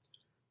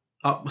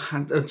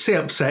I'd say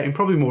upsetting,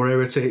 probably more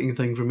irritating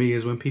thing for me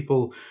is when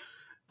people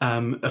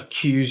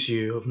accuse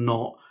you of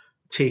not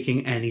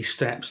taking any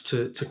steps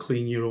to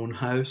clean your own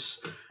house,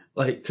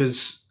 like,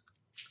 because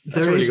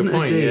there isn't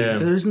a day.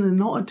 There isn't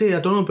not a day. I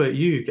don't know about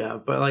you,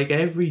 Gav, but like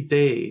every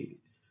day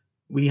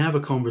we have a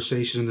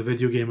conversation in the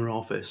Video Gamer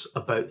office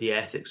about the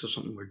ethics of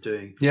something we're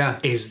doing. Yeah,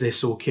 is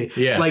this okay?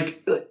 Yeah,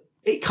 like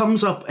it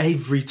comes up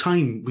every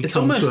time we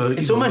come to a.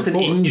 It's almost an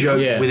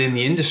in-joke within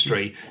the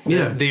industry.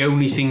 Yeah, the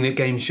only thing that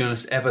games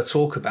journalists ever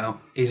talk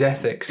about is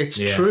ethics. It's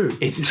true.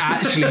 It's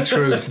actually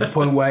true to the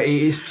point where it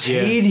is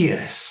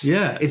tedious.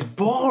 Yeah, it's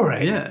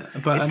boring. Yeah,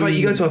 but it's like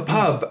you go to a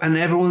pub and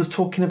everyone's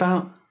talking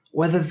about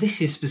whether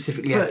this is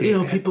specifically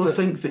ethical. People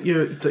think that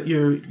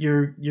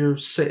you're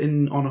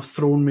sitting on a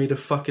throne made of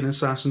fucking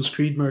Assassin's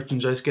Creed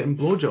merchandise getting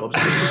blowjobs.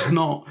 It's just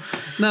not.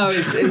 No,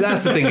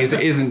 that's the thing, is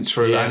it isn't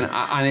true,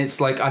 and it's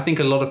like, I think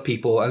a lot of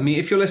people. I mean,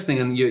 if you're listening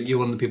and you're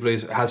one of the people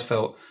who has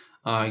felt,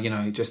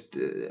 just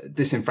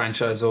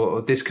disenfranchised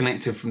or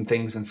disconnected from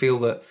things and feel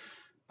that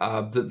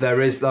that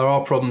there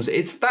are problems.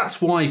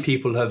 That's why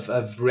people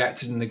have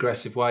reacted in an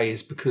aggressive way,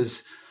 is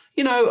because,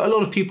 you know, a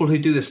lot of people who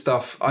do this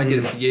stuff, I did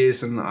it for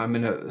years and I'm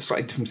in a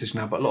slightly different position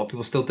now, but a lot of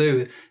people still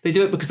do. They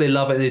do it because they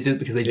love it. They do it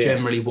because they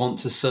generally want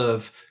to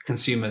serve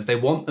consumers. They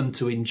want them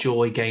to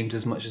enjoy games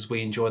as much as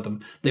we enjoy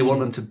them. They want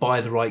them to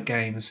buy the right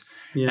games.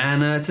 Yeah.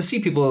 And to see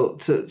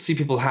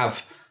people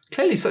have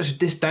clearly such a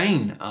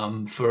disdain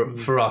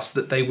for us,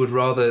 that they would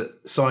rather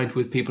side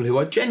with people who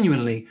are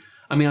genuinely,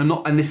 I mean, I'm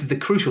not, and this is the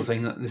crucial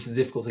thing, this is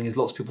the difficult thing, is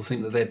lots of people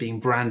think that they're being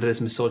branded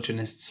as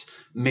misogynists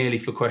merely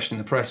for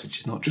questioning the press, which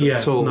is not true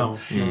at all. No.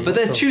 But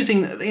they're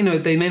choosing, you know,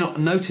 they may not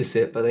notice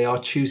it, but they are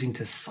choosing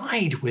to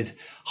side with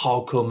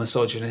hardcore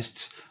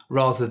misogynists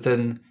rather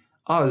than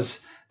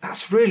us.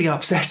 That's really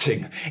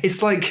upsetting.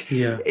 It's like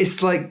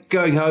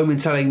going home and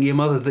telling your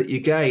mother that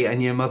you're gay,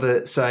 and your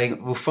mother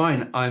saying, "Well,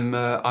 fine, I'm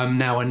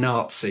now a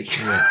Nazi."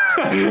 Yeah.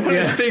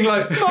 It's being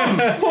like, "Mum,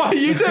 why are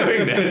you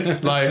doing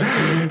this?" Like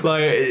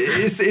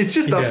it's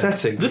just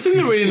upsetting. The thing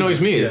that really annoys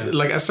me is,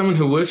 like, as someone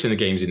who works in the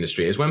games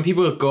industry, is when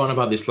people go on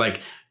about this,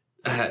 like,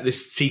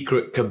 this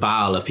secret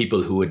cabal of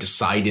people who are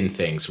deciding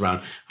things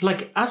around.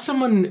 Like, as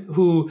someone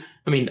who,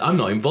 I mean, I'm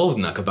not involved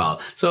in that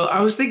cabal. So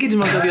I was thinking to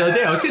myself the other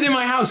day, I was sitting in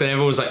my house and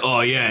everyone was like, oh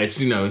yeah, it's,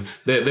 you know,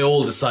 they're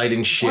all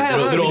deciding shit.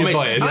 They're all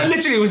making, I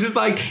literally was just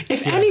like,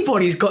 if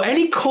anybody's got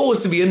any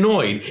cause to be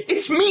annoyed,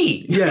 it's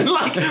me. Yeah.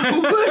 Like,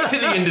 who works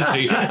in the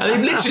industry. And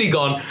they've literally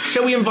gone,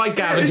 shall we invite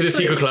Gavin to the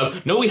secret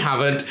club? No, we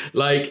haven't.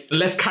 Like,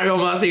 let's carry on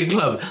with that secret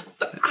club.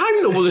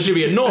 I'm the one that should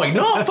be annoyed,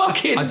 not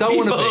fucking. I don't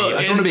want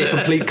to be a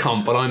complete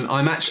cunt, but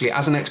I'm actually,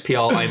 as an ex-PR,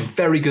 I'm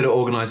very good at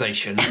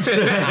organisation.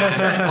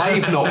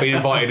 I've not been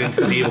invited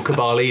into the evil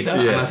cabal either,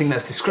 and I think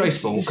that's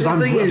disgraceful because I'm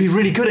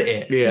really good at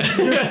it. Yeah,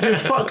 you're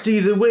fucked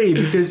either way,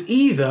 because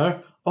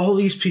either all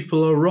these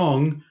people are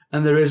wrong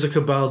and there is a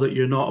cabal that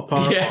you're not a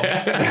part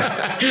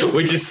of.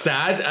 Which is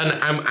sad,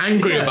 and I'm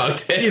angry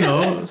about it. You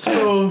know,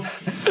 so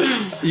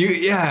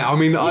you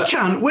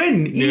can't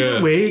win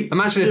either way.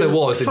 Imagine if there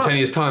was in 10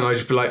 years' time, I'd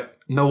just be like,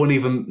 no one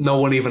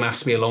even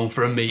asked me along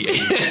for a meeting.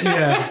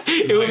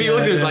 It would be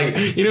awesome. It's like,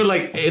 you know,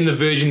 like in the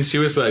Virgin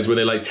Suicides, where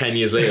they like 10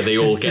 years later they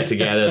all get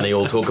together and they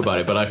all talk about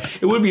it. But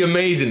like, it would be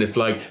amazing if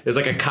like there's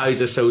like a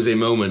Kaiser Soze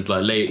moment,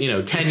 like late,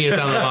 10 years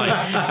down the line,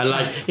 and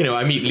like,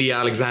 I meet Lee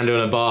Alexander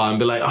in a bar and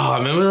be like, oh, I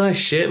remember that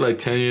shit like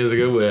 10 years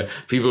ago where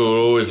people were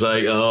always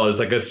like, oh, it's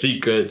like a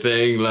secret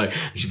thing. Like,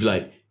 she'd be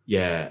like,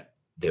 yeah,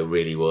 there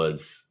really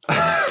was.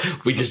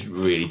 We just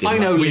really didn't. I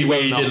know we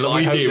really didn't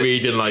like you.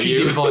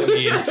 She'd invite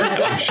me into it,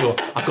 I'm sure.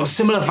 I've got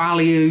similar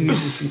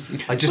values.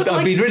 I'd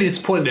be really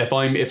disappointed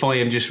if I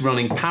am just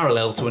running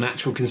parallel to an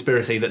actual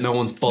conspiracy that no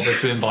one's bothered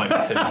to invite me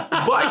to.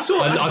 But I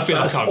saw. I feel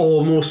that's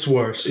almost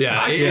worse.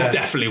 Yeah, it's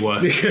definitely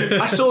worse.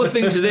 I saw a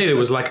thing today that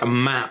was like a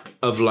map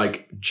of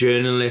like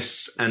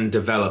journalists and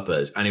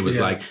developers, and it was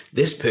like,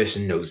 this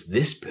person knows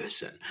this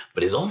person,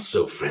 but is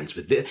also friends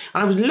with this.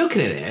 And I was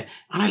looking at it,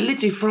 and I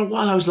literally for a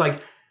while I was like,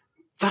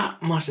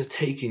 that must have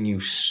taken you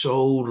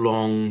so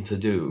long to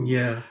do.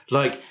 Yeah.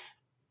 Like,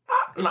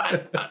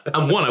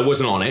 and one, I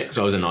wasn't on it,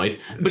 so I was annoyed.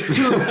 But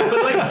two,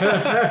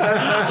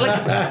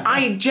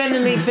 I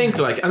genuinely think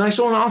and I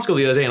saw an article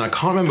the other day, and I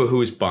can't remember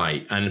who it's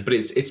by, but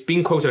it's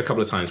been quoted a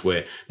couple of times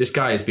where this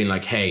guy has been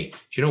like, hey,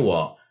 do you know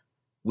what?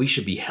 We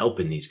should be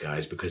helping these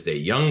guys because they're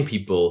young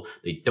people.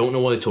 They don't know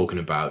what they're talking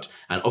about.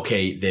 And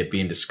okay, they're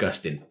being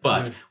disgusting,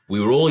 but we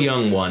were all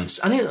young once.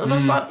 And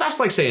that's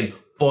like saying,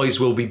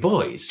 boys will be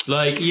boys.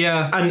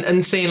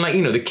 And saying like,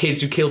 the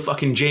kids who kill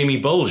fucking Jamie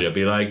Bulger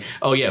be like,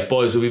 oh yeah,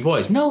 boys will be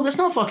boys. No, that's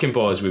not fucking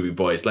boys will be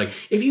boys. Like,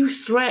 if you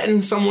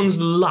threaten someone's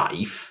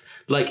life,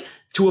 like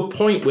to a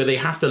point where they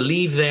have to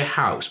leave their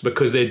house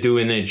because they're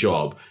doing their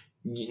job,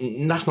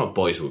 that's not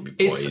boys will be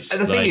boys.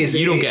 The thing is,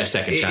 you don't get a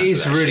second chance. It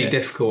is really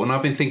difficult, and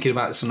I've been thinking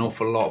about this an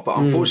awful lot, but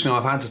unfortunately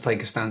I've had to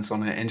take a stance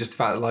on it, and just the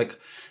fact that like,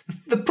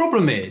 the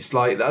problem is,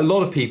 like, a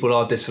lot of people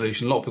are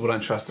disillusioned. A lot of people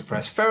don't trust the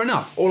press. Fair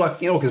enough. All I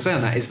can say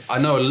on that is I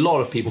know a lot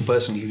of people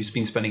personally who's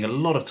been spending a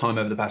lot of time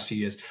over the past few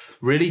years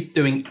really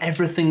doing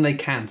everything they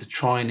can to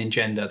try and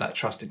engender that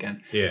trust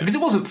again. Yeah. Because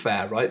it wasn't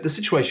fair, right? The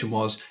situation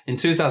was, in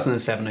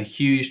 2007, a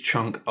huge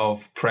chunk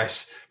of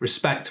press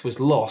respect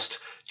was lost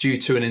due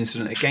to an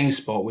incident at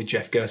GameSpot with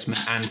Jeff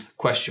Gerstmann and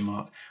question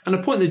mark. And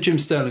the point that Jim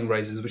Sterling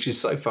raises, which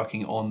is so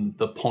fucking on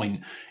the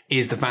point,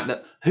 is the fact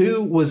that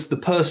who was the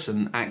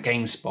person at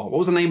GameSpot? What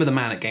was the name of the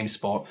man at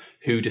GameSpot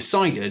who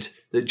decided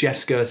that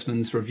Jeff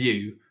Gerstmann's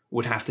review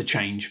would have to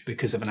change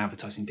because of an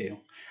advertising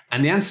deal?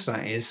 And the answer to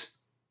that is,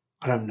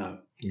 I don't know.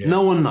 Yeah.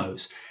 No one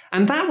knows.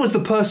 And that was the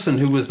person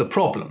who was the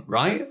problem,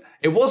 right?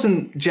 It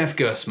wasn't Jeff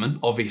Gerstmann,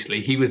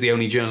 obviously. He was the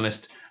only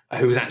journalist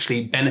who has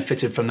actually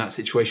benefited from that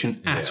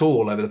situation at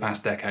all over the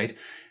past decade.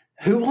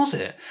 Who was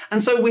it?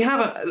 And so we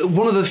have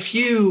one of the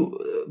few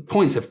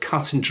points of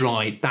cut and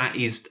dry that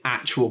is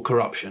actual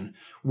corruption.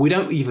 We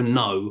don't even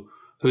know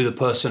who the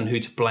person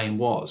who to blame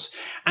was.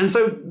 And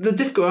so the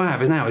difficulty I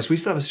have now is we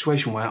still have a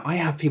situation where I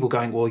have people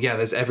going, well, yeah,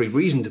 there's every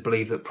reason to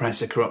believe that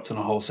press are corrupt on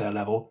a wholesale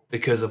level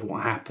because of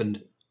what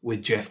happened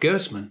with Jeff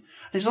Gerstmann.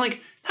 And it's like,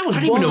 that was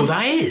I don't even know what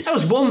that is. That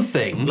was one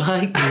thing.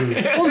 Like,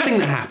 one thing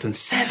that happened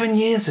 7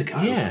 years ago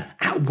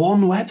at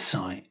one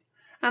website.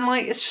 And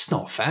like, it's just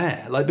not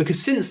fair. Like,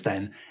 because since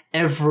then,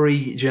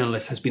 every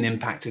journalist has been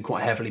impacted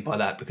quite heavily by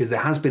that, because there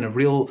has been a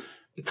real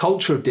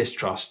culture of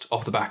distrust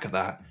off the back of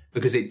that,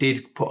 because it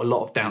did put a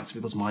lot of doubts in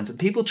people's minds, and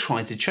people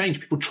tried to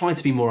change. People tried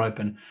to be more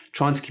open,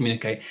 trying to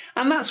communicate.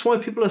 And that's why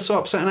people are so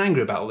upset and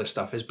angry about all this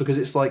stuff, is because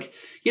it's like,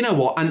 you know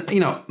what?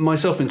 And,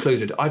 myself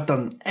included, I've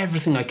done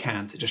everything I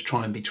can to just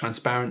try and be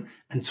transparent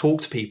and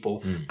talk to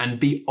people and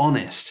be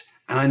honest.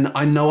 And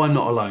I know I'm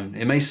not alone.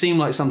 It may seem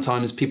like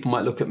sometimes people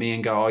might look at me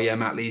and go, oh yeah,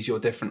 Matt Lees, you're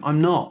different.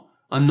 I'm not.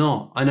 I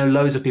know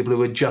loads of people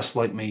who are just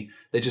like me.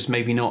 They're just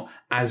maybe not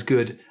as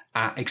good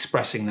at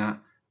expressing that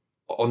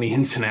on the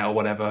internet or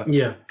whatever.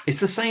 Yeah.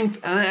 It's the same.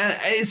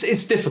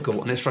 It's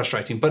difficult and it's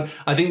frustrating. But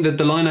I think that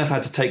the line I've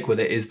had to take with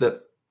it is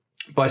that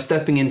by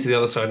stepping into the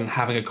other side and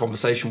having a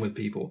conversation with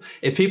people,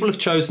 if people have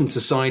chosen to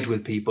side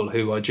with people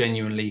who are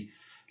genuinely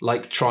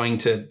like trying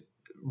to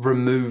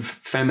remove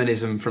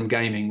feminism from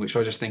gaming, which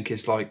I just think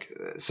is like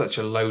such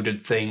a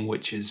loaded thing,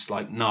 which is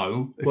like,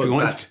 no.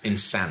 That's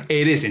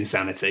insanity. It is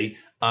insanity.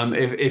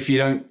 If you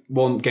don't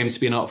want games to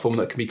be an art form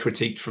that can be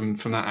critiqued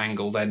from that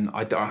angle, then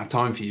I don't have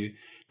time for you.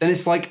 Then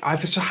it's like,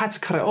 I've just had to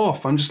cut it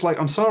off. I'm just like,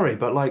 I'm sorry,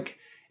 but like,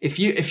 if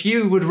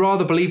you would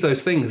rather believe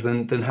those things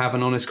than have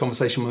an honest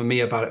conversation with me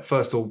about it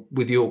first, or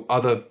with your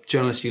other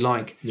journalists you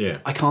like,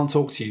 I can't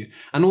talk to you.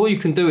 And all you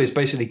can do is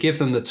basically give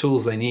them the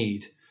tools they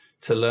need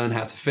to learn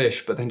how to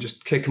fish, but then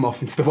just kick them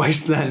off into the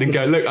wasteland and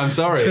go, look, I'm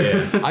sorry,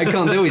 I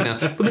can't deal with you now.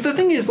 Because the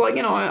thing is, like,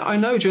 you know, I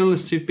know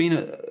journalists who've been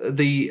at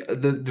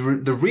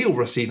the real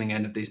receiving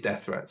end of these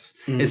death threats.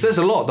 It says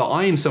a lot that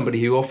I am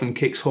somebody who often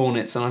kicks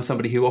hornets, and I'm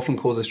somebody who often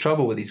causes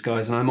trouble with these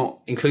guys, and I'm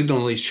not included on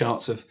all these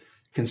charts of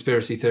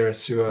conspiracy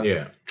theorists who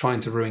are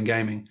trying to ruin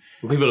gaming.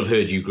 Well, people have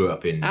heard you grew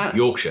up in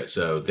Yorkshire,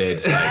 so they're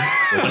just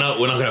like,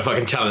 well, we're not going to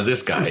fucking challenge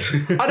this guy.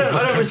 I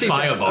don't receive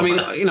death, I mean,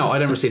 you know, I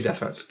don't receive death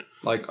threats.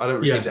 Like, I don't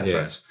receive death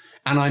threats.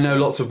 And I know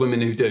lots of women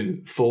who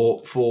do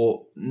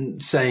for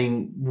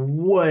saying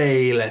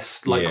way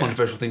less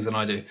controversial things than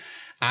I do.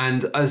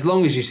 And as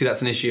long as you see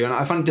that's an issue, and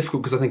I find it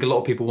difficult because I think a lot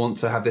of people want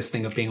to have this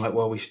thing of being like,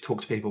 well, we should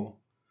talk to people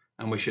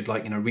and we should,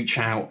 like, you know, reach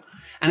out.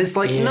 And it's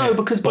like, no,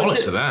 because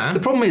the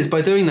problem is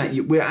by doing that,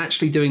 we're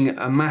actually doing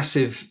a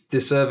massive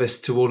disservice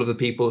to all of the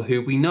people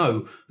who we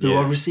know who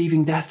are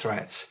receiving death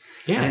threats.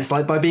 Yeah. And it's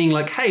like by being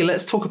like, hey,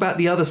 let's talk about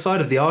the other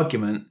side of the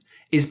argument,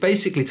 is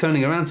basically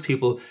turning around to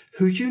people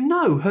who you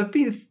know have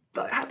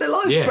had their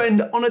lives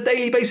threatened on a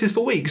daily basis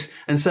for weeks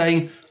and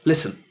saying,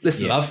 listen,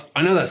 love,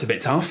 I know that's a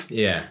bit tough,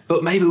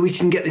 but maybe we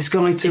can get this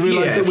guy to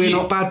realise that we're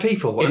not bad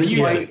people.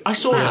 I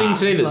saw a thing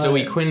today that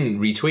Zoe Quinn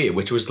retweeted,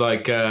 which was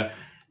like,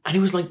 and it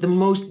was like the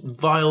most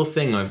vile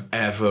thing I've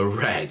ever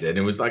read, and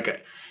it was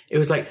like,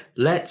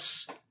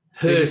 let's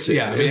hurt her.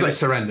 Yeah, it was like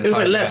surrender. It was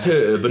like, let's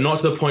hurt her, but not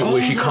to the point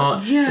where she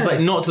can't. Yeah. It's like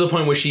not to the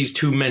point where she's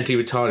too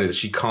mentally retarded that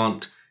she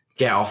can't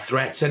get our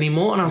threats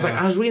anymore. And I was like,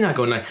 I was reading that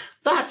going like,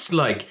 that's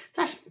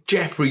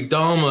Jeffrey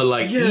Dahmer,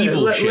 like,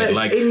 evil shit. Let's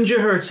like,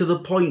 injure her to the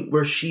point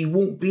where she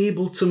won't be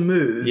able to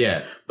move,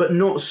 but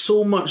not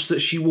so much that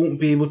she won't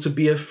be able to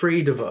be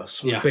afraid of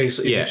us, was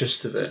basically the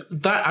gist of it.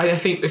 That, I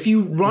think if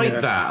you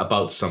write that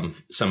about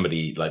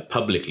somebody, like,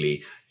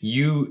 publicly,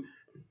 you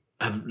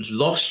have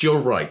lost your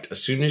right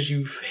as soon as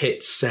you've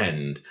hit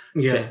send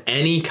to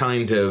any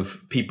kind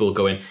of people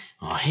going,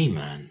 oh, hey,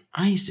 man,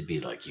 I used to be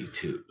like you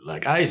too.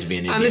 Like, I used to be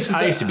an idiot.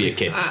 I used to be a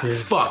kid.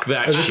 Fuck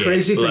that shit. The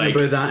crazy thing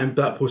about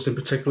that post in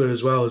particular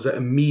as well is that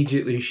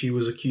immediately she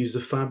was accused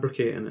of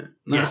fabricating it.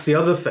 And that's the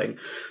other thing.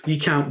 You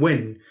can't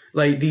win.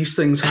 Like, these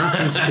things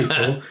happen to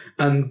people,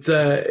 and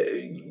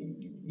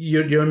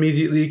you're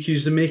immediately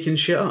accused of making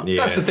shit up.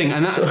 Yeah. That's the thing,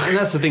 and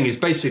that's the thing is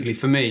basically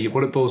for me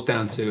what it boils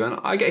down to. And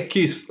I get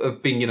accused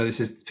of being, you know,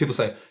 people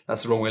say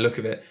that's the wrong way to look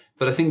at it,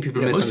 but I think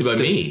people are misunderstood.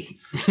 Mostly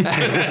by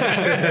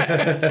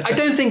me. I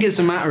don't think it's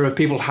a matter of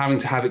people having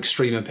to have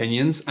extreme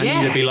opinions and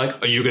either be like,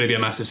 are you going to be a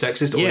massive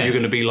sexist, or are you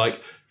going to be like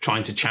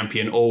trying to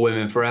champion all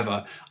women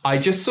forever? I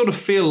just sort of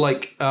feel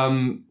like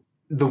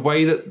the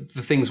way that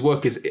the things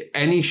work is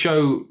any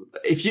show,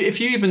 if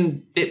you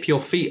even dip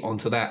your feet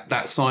onto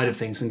that side of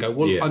things and go,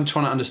 well, I'm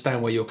trying to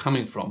understand where you're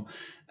coming from,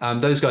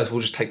 those guys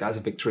will just take that as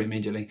a victory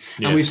immediately.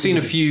 And we've seen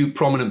a few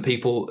prominent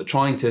people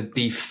trying to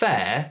be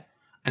fair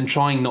and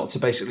trying not to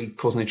basically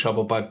cause any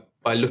trouble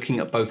by looking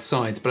at both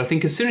sides. But I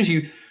think as soon as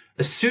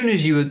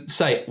you would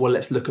say, well,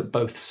 let's look at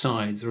both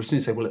sides, or as soon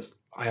as you say, well,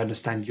 I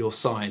understand your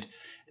side,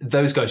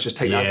 those guys just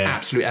take that as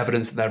absolute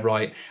evidence that they're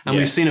right. And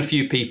we've seen a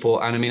few people,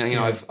 and I mean, you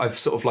know, I've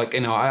sort of like, you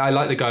know, I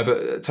like the guy,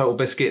 but Total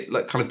Biscuit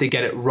like kind of did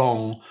get it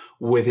wrong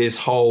with his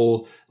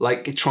whole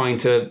like trying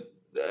to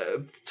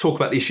talk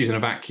about the issues in a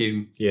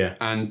vacuum. Yeah.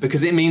 And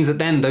because it means that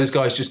then those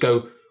guys just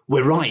go,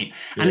 we're right.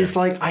 And it's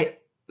like,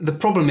 the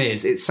problem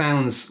is it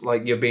sounds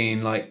like you're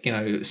being like, you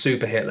know,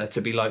 super Hitler to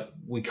be like,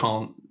 we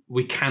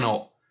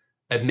cannot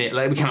admit,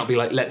 like, we cannot be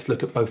like, let's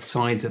look at both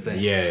sides of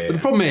this. But the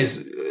problem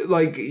is,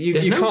 like, you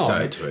no can't.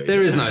 Side to it.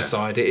 There is no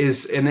side. It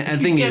is, and the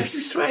thing is, if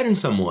you threaten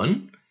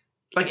someone,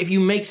 like, if you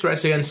make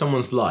threats against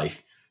someone's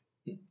life,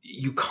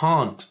 you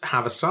can't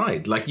have a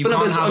side. Like, you can't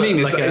have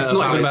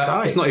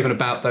it's not even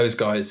about those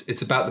guys.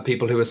 It's about the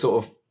people who are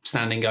sort of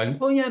standing going,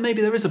 well, yeah,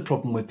 maybe there is a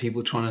problem with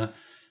people trying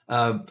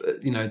to,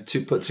 you know,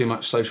 to put too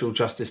much social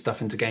justice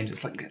stuff into games.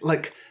 It's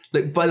like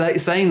by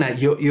like saying that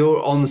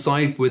you're on the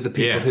side with the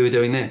people who are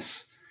doing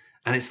this.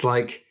 And it's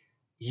like,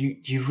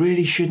 you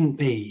really shouldn't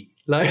be.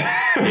 Like,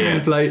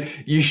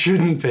 like you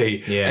shouldn't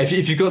be. Yeah.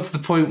 If you got to the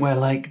point where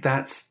like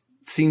that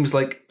seems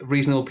like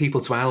reasonable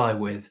people to ally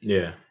with.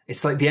 Yeah.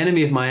 It's like the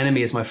enemy of my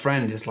enemy is my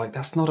friend. Is like,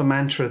 that's not a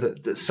mantra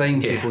that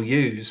sane people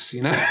use,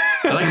 you know?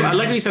 I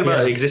like what you said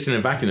about existing in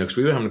a vacuum, because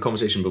we were having a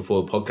conversation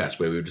before the podcast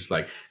where we were just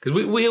like, because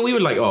we were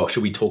like, oh,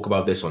 should we talk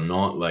about this or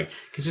not? Like,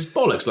 because it's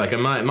bollocks. Like,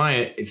 and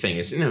my thing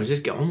is, you know,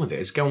 just get on with it.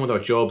 Let's get on with our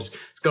jobs.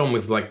 Let's go on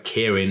with like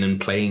caring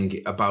and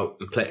playing about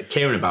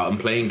and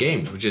playing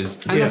games, which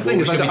is. And that's the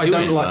thing is, I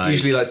don't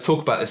usually like to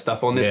talk about this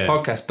stuff on this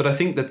podcast, but I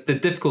think that the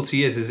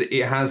difficulty is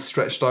it has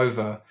stretched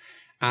over.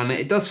 And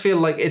it does feel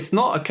like it's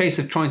not a case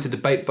of trying to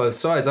debate both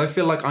sides. I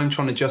feel like I'm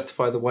trying to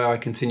justify the way I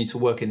continue to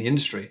work in the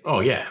industry.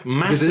 Oh, yeah.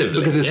 Massively.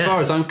 Because as far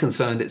as I'm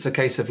concerned, it's a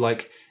case of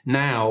like,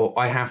 now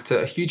I have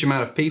to, a huge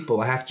amount of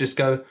people, I have to just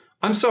go,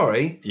 I'm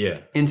sorry.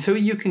 Yeah. Until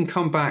you can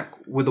come back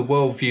with a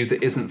worldview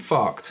that isn't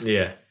fucked.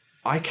 Yeah.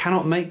 I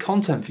cannot make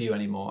content for you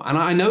anymore. And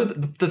I know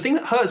that the thing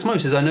that hurts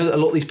most is I know that a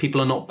lot of these people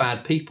are not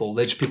bad people.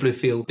 They're just people who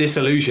feel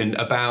disillusioned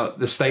about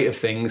the state of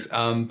things.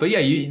 But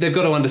yeah, they've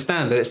got to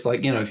understand that it's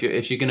like, you know, if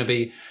you're going to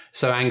be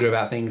so angry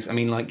about things, I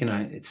mean, like, you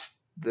know,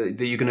 that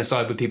you're going to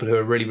side with people who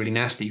are really, really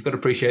nasty. You've got to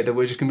appreciate that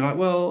we're just going to be like,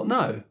 well,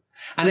 no.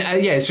 And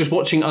it's just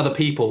watching other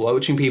people, like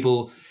watching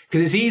people,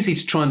 because it's easy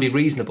to try and be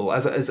reasonable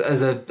as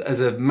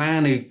a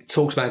man who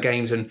talks about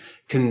games and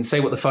can say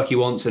what the fuck he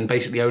wants and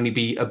basically only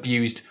be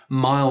abused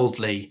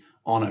mildly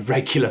on a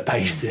regular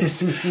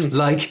basis.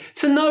 Like,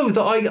 to know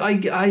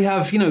that I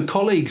have,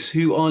 colleagues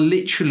who are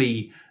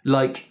literally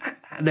like,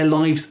 their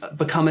lives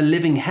become a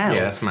living hell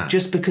that's mad.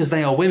 Just because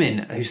they are women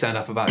who stand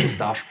up about this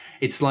stuff.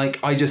 It's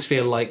like, I just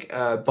feel like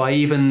by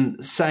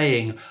even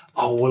saying,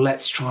 oh, well,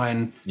 let's try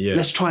and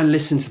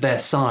listen to their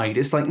side.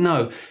 It's like,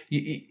 no,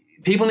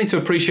 people need to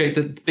appreciate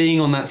that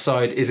being on that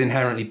side is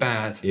inherently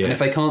bad. Yeah. And if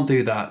they can't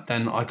do that,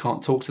 then I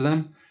can't talk to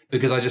them,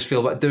 because I just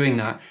feel that doing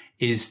that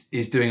is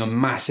doing a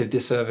massive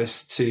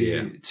disservice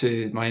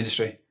to my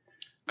industry.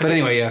 But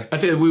anyway, I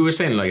think we were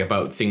saying like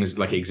about things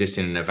like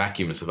existing in a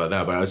vacuum and stuff like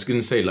that. But I was going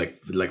to say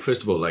like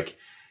first of all, like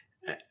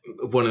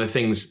one of the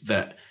things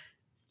that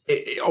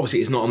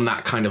obviously it's not on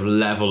that kind of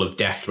level of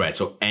death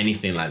threats or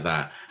anything like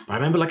that. But I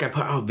remember like I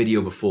put out a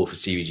video before for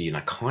CVG and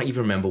I can't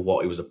even remember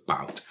what it was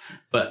about.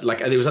 But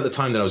like it was at the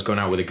time that I was going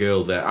out with a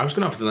girl that I was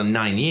going out for like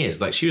 9 years.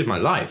 Like she was my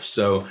life.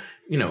 So,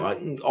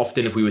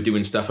 often if we were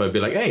doing stuff, I'd be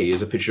like, hey,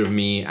 here's a picture of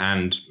me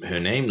and her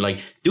name,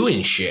 like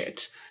doing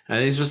shit.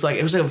 And it was like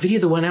a video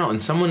that went out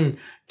and someone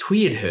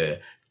tweeted her,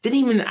 didn't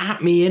even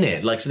at me in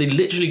it. Like, so they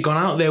literally gone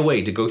out of their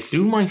way to go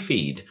through my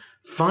feed,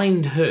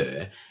 find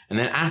her, and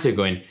then at her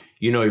going,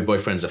 your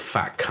boyfriend's a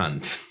fat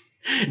cunt.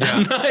 Yeah.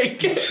 And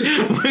like,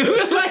 we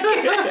were like,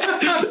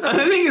 and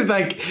the thing is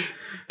like,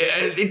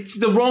 it's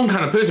the wrong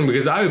kind of person,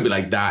 because I would be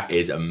like, that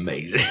is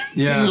amazing.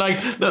 Yeah.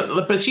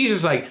 But she's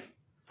just like,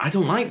 I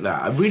don't like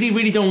that. I really,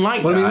 really don't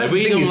like that. I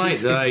really don't like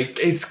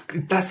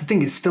that. That's the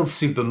thing. It's still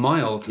super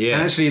mild. Yeah.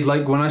 And actually,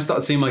 like when I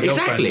started seeing my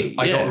girlfriend,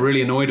 I got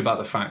really annoyed about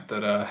the fact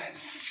that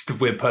it's just a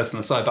weird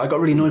personal aside, but I got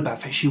really annoyed about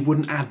the fact she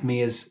wouldn't add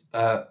me as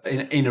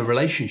in a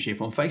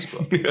relationship on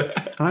Facebook.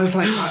 And I was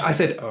like, I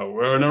said, "Oh,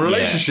 we're in a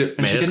relationship."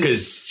 Yeah. That's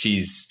because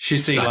she's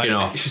sucking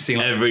off. She's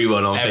seeing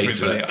everyone on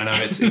Facebook. I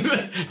know it's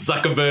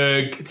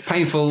Zuckerberg. It's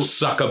painful.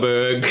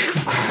 Zuckerberg.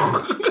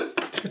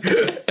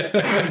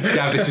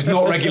 Damn, this is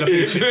not regular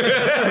features.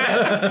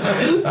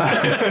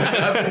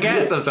 I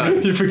forget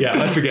sometimes. You forget.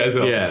 I forget as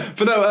well. Yeah.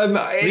 But no,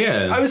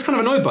 I was kind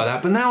of annoyed by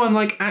that. But now I'm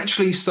like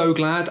actually so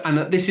glad.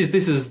 And this is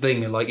the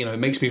thing. Like, it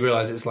makes me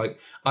realize it's like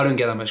I don't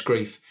get that much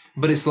grief.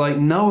 But it's like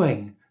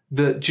knowing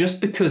that just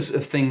because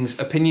of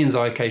opinions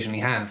I occasionally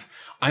have,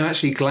 I'm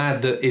actually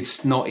glad that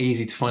it's not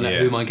easy to find out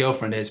who my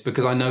girlfriend is,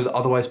 because I know that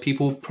otherwise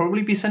people will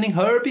probably be sending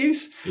her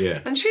abuse.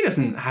 Yeah. And she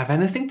doesn't have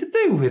anything to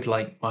do with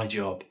like my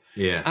job.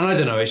 Yeah. And I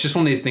don't know, it's just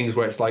one of these things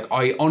where it's like,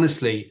 I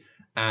honestly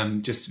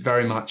am just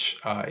very much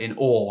in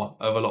awe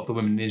of a lot of the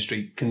women in the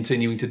industry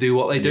continuing to do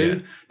what they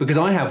do. Because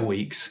I have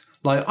weeks,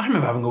 like I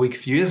remember having a week a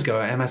few years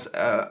ago at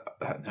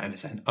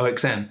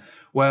OXN,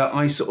 where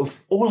I sort of,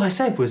 all I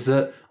said was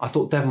that I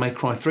thought Devil May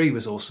Cry 3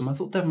 was awesome. I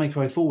thought Devil May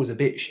Cry 4 was a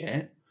bit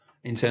shit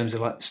in terms of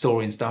like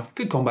story and stuff.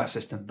 Good combat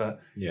system, but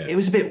it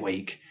was a bit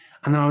weak.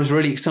 And then I was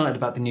really excited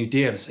about the new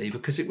DLC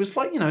because it was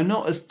like,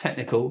 not as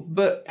technical,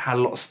 but had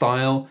a lot of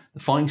style.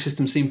 The fighting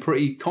system seemed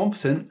pretty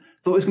competent.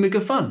 Thought it was going to be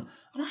good fun.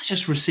 And I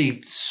just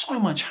received so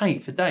much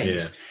hate for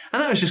days. Yeah.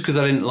 And that was just because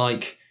I didn't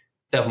like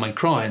Devil May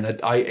Cry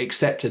and I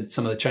accepted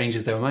some of the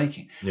changes they were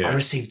making. Yeah. I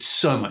received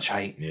so much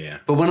hate. Yeah.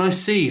 But when I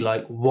see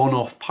like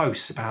one-off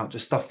posts about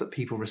just stuff that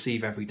people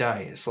receive every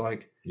day, it's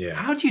like,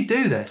 how do you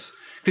do this?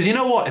 Because you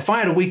know what? If I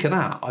had a week of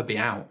that, I'd be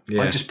out.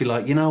 Yeah. I'd just be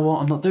like, you know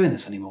what? I'm not doing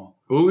this anymore.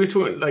 Well, we were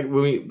talking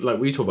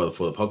we talked about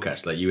before the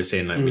podcast. Like you were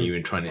saying, like when you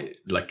were trying to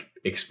like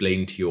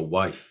explain to your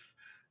wife,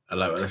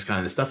 like this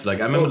kind of stuff. Like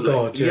I remember,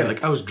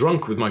 like I was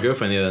drunk with my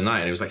girlfriend the other night,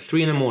 and it was like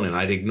 3 a.m.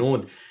 I'd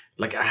ignored,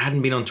 like I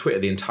hadn't been on Twitter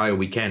the entire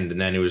weekend,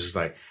 and then it was just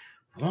like,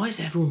 why is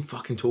everyone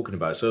fucking talking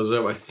about it? So it was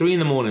like 3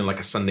 a.m,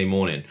 like a Sunday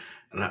morning,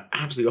 and I'm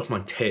absolutely off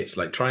my tits,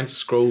 like trying to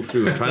scroll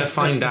through and trying to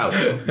find out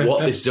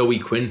what this Zoe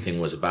Quinn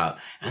thing was about.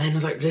 And then I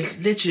was like,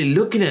 literally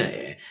looking at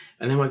it.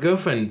 And then my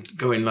girlfriend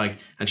going like,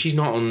 and she's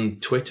not on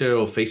Twitter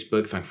or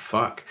Facebook, thank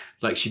fuck.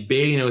 Like she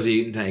barely knows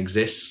the internet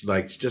exists.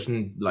 Like she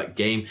doesn't like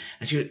game.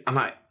 And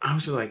I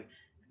was just like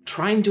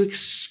trying to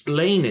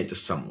explain it to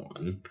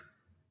someone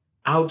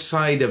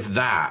outside of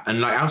that, and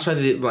like outside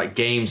of the, like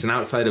games, and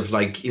outside of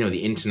like,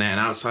 the internet, and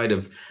outside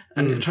of,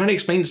 and trying to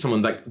explain to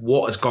someone like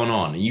what has gone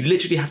on. And you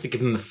literally have to give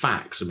them the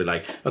facts and be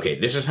like, okay,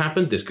 this has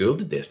happened, this girl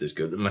did this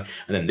girl did, and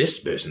then this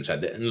person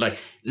said that, and like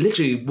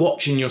literally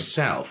watching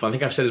yourself. I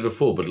think I've said this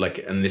before, but like,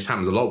 and this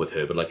happens a lot with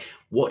her, but like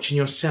watching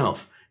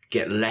yourself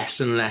get less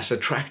and less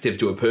attractive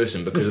to a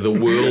person because of the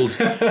world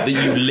that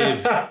you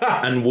live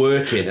and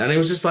work in. And it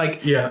was just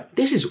like,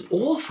 this is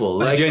awful.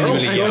 Like, she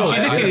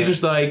literally is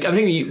just like, I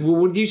think,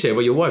 what did you say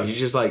about your wife? You're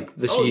just like,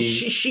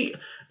 she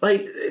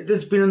like,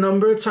 there's been a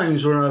number of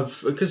times where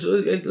because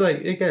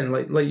like, again,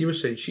 like you were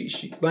saying,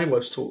 my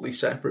wife's totally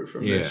separate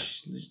from this.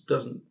 She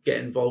doesn't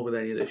get involved with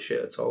any of this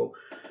shit at all.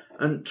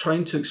 And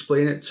trying to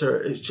explain it to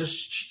her, it's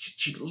just,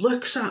 she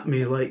looks at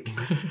me like,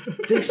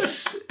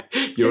 this...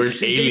 You're an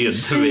alien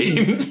to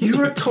me.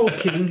 You are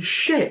talking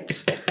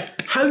shit.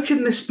 how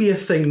can this be a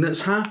thing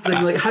that's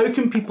happening? Like, how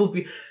can people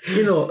be,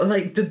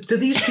 like, do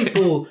these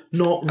people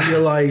not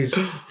realise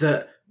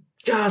that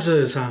Gaza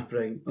is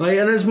happening? Like,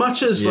 and as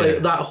much as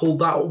like that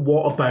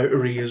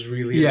whataboutery is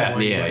really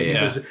annoying,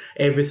 because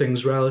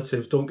everything's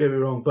relative. Don't get me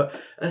wrong, but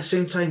at the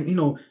same time,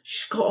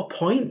 she's got a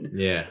point.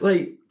 Yeah,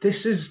 like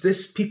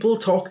this people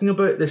talking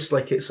about this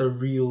like it's a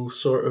real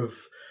sort of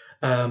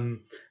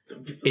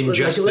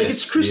injustice, like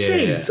it's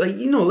crusades, like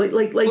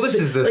like. Well, this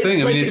is the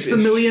thing. I mean, it's the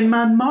Million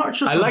Man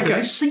March or something. I like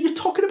it. So you're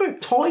talking about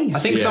toys. I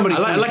think somebody.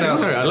 I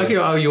like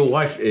how your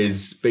wife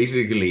is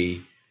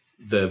basically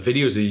the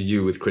videos of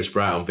you with Chris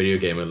Brown, video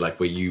gamer, like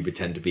where you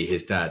pretend to be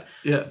his dad.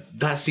 Yeah,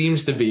 that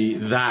seems to be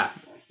that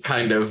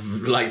kind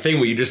of like thing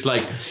where you just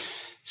like.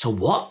 So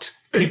what?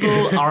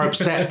 People are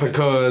upset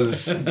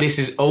because this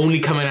is only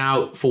coming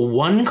out for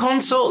one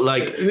console.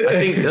 Like, I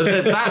think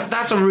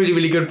that's a really,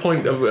 really good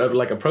point of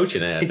like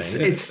approaching it. It's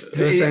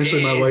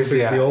essentially my wife is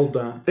the old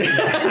dad. Never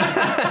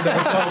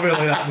thought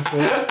really that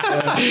before.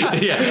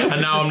 Yeah,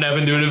 and now I'm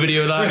never doing a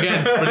video of that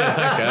again. Brilliant,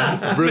 thanks,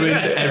 guys.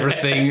 Ruined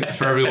everything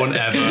for everyone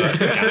ever.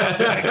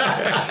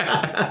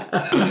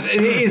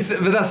 It is,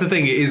 but that's the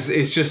thing.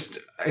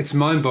 It's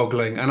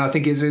mind-boggling, and I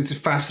think it's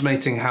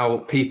fascinating how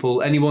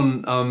people,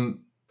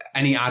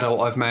 any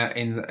adult I've met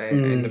in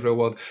the real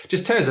world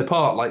just tears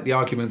apart like the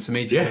arguments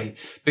immediately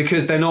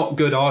because they're not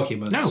good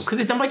arguments. No, because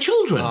they're done by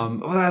children.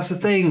 Well, that's the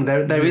thing.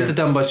 They're either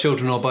done by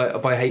children or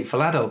by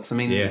hateful adults. I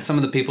mean, some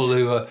of the people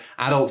who are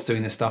adults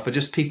doing this stuff are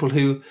just people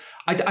who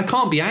I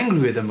can't be angry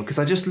with them because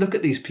I just look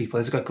at these people.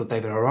 There's a guy called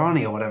David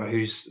Arani or whatever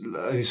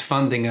who's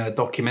funding a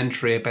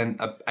documentary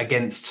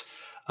against.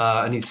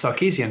 And he's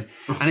Sarkeesian,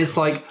 and it's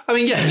like, I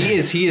mean,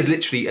 he is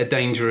literally a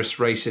dangerous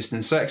racist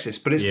and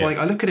sexist. But it's like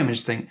I look at him and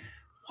just think,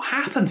 what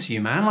happened to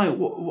you, man? Like,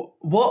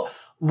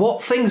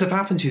 what things have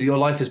happened to you that your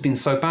life has been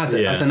so bad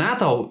that as an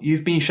adult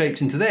you've been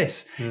shaped into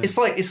this? It's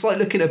like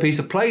looking at a piece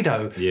of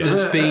Play-Doh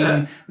that's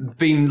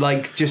been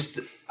like just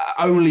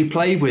only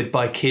played with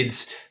by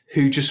kids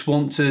who just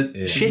want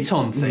to shit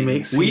on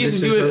things. We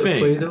used to do a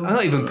thing.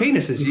 Not even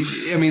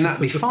penises. I mean,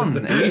 that'd be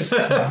fun. We used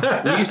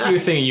to do a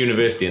thing at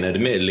university, and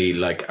admittedly,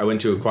 like I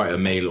went to quite a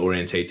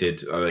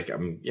male-orientated,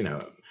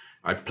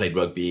 I played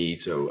rugby,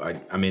 so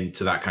I'm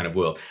into that kind of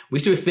world. We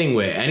used to do a thing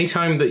where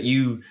anytime that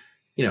you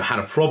had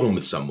a problem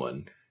with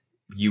someone,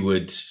 you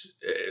would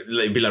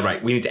be like,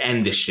 right, we need to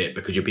end this shit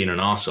because you're being an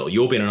arsehole.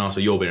 You're being an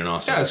arsehole, you're being an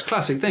arsehole. Yeah, it's a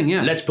classic thing,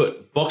 yeah. Let's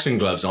put boxing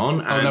gloves on.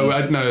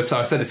 And no,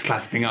 sorry, I said it's a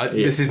classic thing.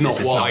 This is not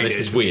what I did. This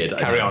is weird.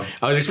 Carry on.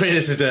 I was explaining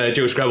this to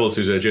Joe Scrabbles,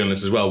 who's a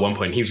journalist as well, at one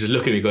point. He was just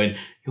looking at me going,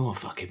 you're a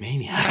fucking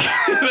maniac.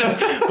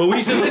 But we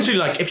used to literally,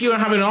 like, if you're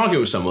having an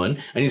argument with someone,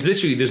 and it's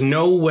literally, there's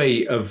no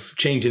way of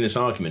changing this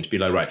argument to be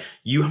like, right,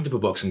 you have to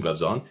put boxing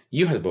gloves on,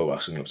 you have to put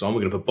boxing gloves on,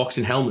 we're going to put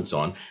boxing helmets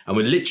on, and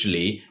we're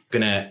literally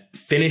going to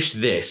finish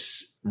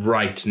this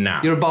right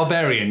now. You're a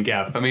barbarian,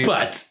 Gav. I mean,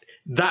 but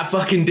that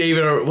fucking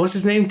David, what's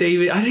his name?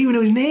 David, I don't even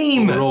know his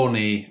name.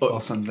 Ronnie or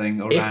something.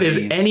 Or if there's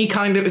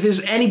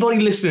anybody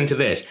listening to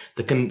this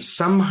that can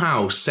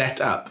somehow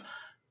set up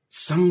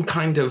some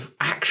kind of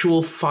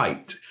actual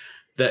fight,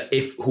 that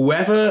if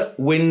whoever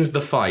wins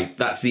the fight,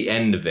 that's the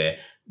end of it.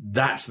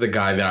 That's the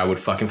guy that I would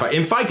fucking fight.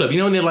 In Fight Club,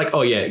 when they're like,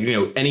 oh yeah,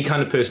 any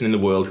kind of person in the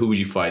world, who would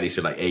you fight? They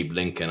said like Abe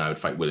Lincoln, I would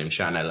fight William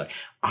Shatner. Like,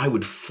 I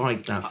would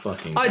fight that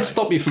fucking guy. I'd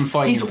stop you from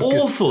fighting. He's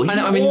awful. He's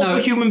an awful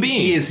human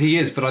being. He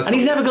is, but and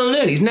he's never going to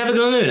learn. He's never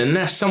going to learn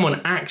unless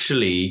someone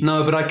actually...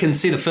 No, but I can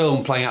see the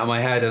film playing out in my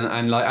head,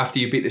 and like after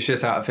you beat the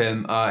shit out of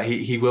him,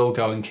 he will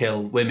go and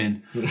kill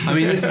women. I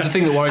mean, this is the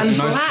thing that worries me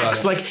most about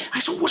it. Like,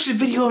 I watched a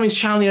video on his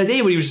channel the other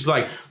day where he was just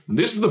like,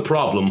 this is the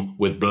problem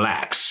with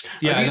blacks.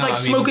 Yeah, he's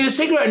smoking a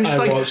cigarette and just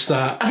I watched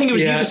that. I think it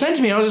was you that sent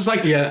to me. I was just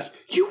like,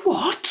 you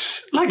what?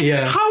 Like,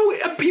 how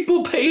are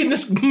people paying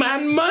this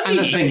man money? And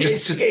that's the thing,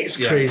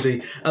 it's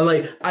crazy. And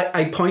like,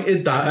 I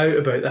pointed that out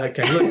about that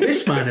guy. Look,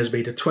 this man has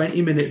made a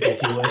 20-minute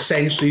video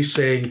essentially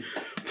saying,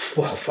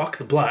 well, fuck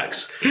the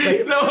blacks.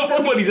 Like,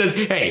 when he says,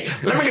 hey,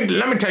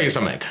 let me tell you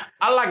something.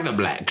 I like the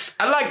blacks.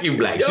 I like you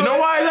blacks. You know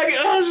why I like it?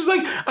 And I was just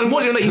like, and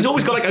watching it, he's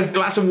always got like a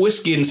glass of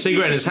whiskey and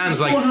cigarette in his hands.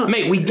 Like,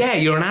 mate, we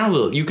get you're an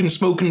adult. You can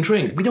smoke and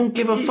drink. We don't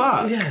give a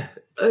fuck. Yeah.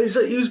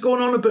 He was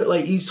going on about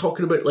like he's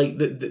talking about like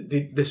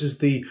this is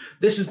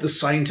the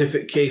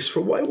scientific case for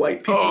why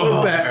white people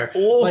are better.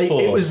 Like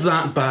it was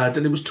that bad,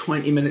 and it was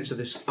 20 minutes of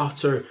this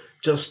utter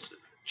just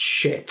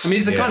shit. I mean,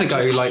 he's the kind of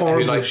guy who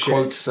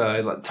quotes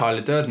like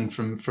Tyler Durden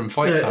from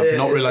Fight Club,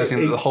 not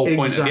realizing that the whole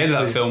point at the end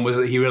of that film was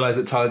that he realized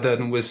that Tyler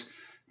Durden was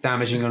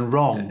damaging and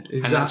wrong,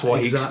 and that's why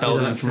he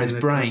expelled him from his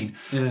brain.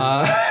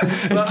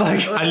 It's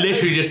like I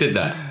literally just did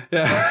that.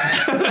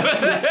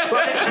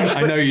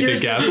 I know you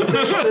did, Gav.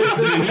 This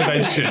is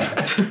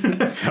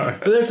intervention. Sorry.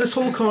 But there's this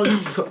whole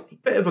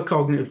bit of a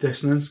cognitive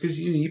dissonance because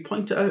you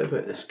point it out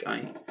about this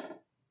guy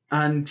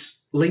and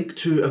link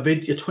to a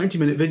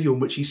 20-minute video in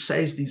which he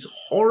says these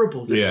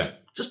horrible,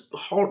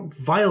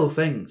 vile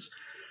things,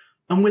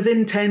 and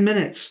within 10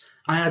 minutes.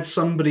 I had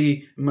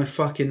somebody in my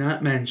fucking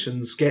app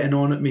mentions getting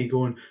on at me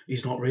going,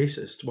 he's not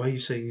racist. Why are you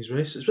saying he's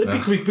racist?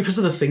 Because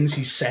of the things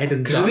he said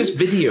and done. Because of this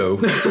video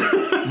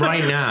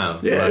right now.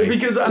 Yeah, like,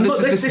 because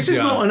this is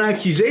not an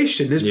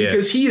accusation. It's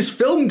because he has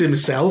filmed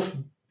himself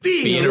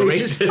being a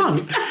racist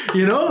cunt,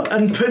 you know,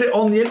 and put it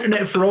on the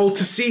internet for all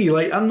to see.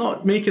 Like, I'm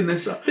not making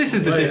this up. This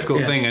is the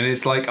difficult thing, and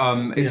it's like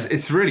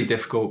it's really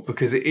difficult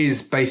because it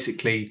is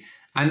basically.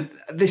 And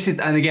this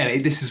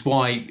is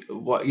why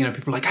people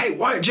are like, hey,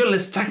 why are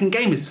journalists attacking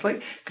gamers? It's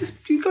like, because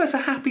you guys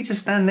are happy to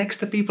stand next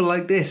to people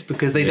like this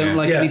because they don't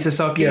like Anita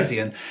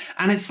Sarkeesian.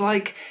 And it's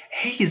like,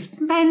 he is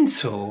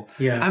mental.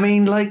 Yeah. I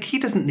mean, like, he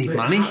doesn't need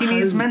money. He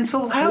needs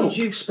mental help. How do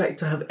you expect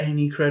to have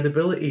any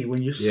credibility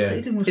when you're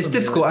siding with It's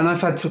somebody difficult. like And I've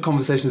had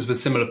conversations with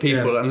similar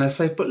people and they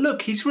say, but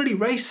look, he's really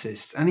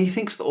racist. And he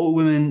thinks that all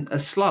women are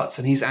sluts.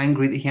 And he's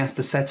angry that he has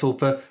to settle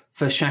for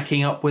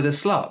shacking up with a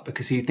slut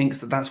because he thinks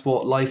that that's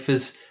what life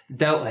has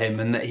dealt him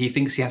and that he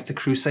thinks he has to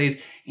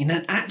crusade in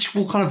an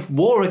actual kind of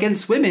war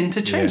against women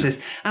to change this.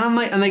 And I'm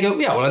like, and they go,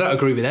 yeah, well, I don't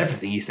agree with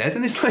everything he says.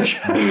 And it's like,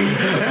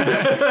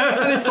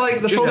 and it's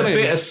like the just problem a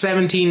bit is, of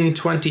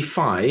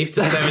 1725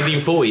 to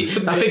 1740.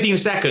 That 15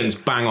 seconds,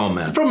 bang on,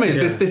 man. the problem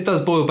is this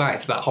does boil back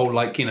to that whole,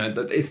 like, you know,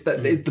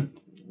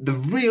 the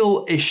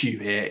real issue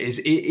here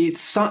is it's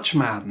such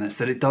madness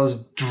that it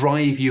does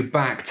drive you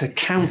back to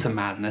counter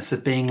madness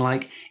of being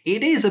like,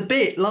 it is a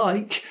bit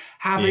like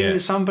having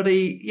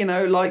somebody, you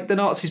know, like the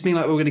Nazis being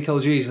like, we're going to kill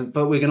Jews,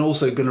 but we're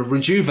also going to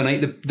rejuvenate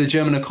the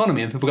German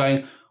economy. And people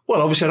going,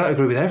 well, obviously I don't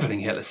agree with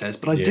everything Hitler says,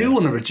 but I do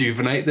want to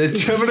rejuvenate the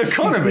German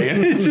economy.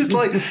 And it's just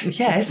like,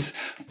 yes,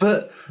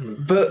 but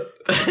and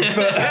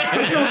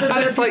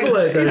it's like, people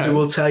out there who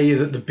will tell you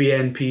that the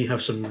BNP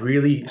have some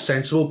really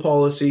sensible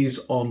policies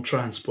on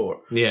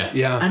transport.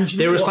 Yeah. And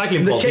their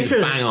recycling policies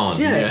bang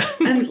on. Yeah.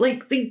 And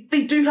like they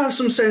do have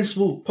some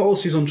sensible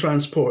policies on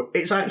transport.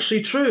 It's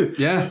actually true.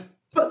 Yeah.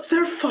 But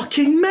they're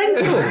fucking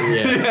mental.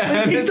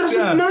 It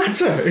doesn't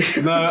matter.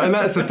 No, and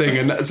that's the thing.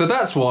 And so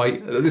that's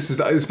why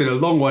it's been a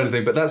long-winded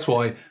thing, but that's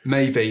why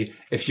maybe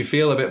if you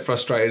feel a bit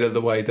frustrated at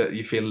the way that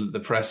you feel the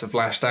press have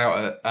lashed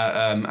out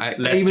at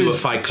Let's do a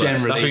fight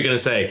club. That's what you're going to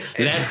say.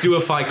 Let's do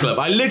a fight club.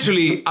 I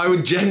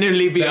would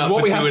genuinely be up what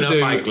for we have doing to do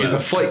a fight club. is a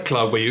fight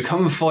club where you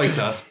come and fight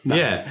us. No.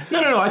 Yeah.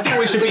 No. I think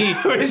we should be...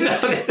 this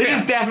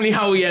is definitely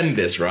how we end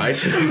this, right?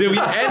 So we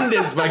end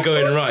this by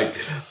going, right...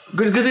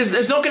 Because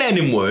it's not going to end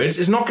in words,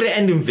 it's not going to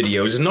end in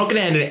videos, it's not going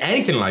to end in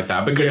anything like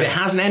that because it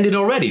hasn't ended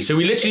already. So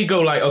we literally go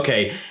like,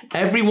 okay,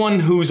 everyone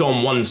who's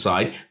on one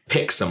side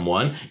picks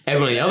someone,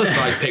 everyone on the other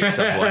side picks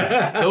someone.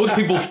 Those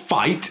people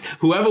fight.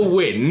 Whoever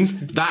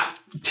wins, that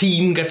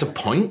team gets a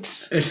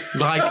point.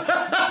 Like,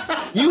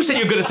 you said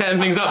you're going to set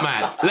things up,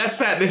 Matt. Let's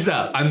set this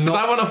up. I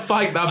want to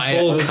fight that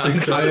ball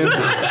cunt.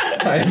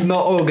 I am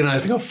not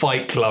organising a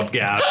fight club,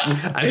 Gav.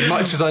 As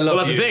much as I love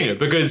that's the thing,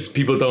 because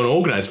people don't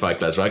organise fight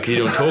clubs, right? Because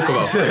you don't talk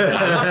about fight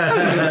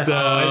clubs. So,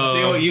 I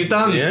see what you've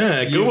done.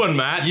 Yeah, good one,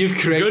 Matt. You've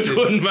created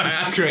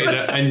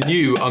a a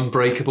new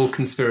unbreakable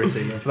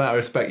conspiracy. And for that, I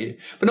respect you.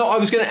 But no, I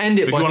was going to end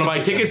it if by... If you want to buy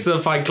tickets to the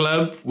fight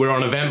club, we're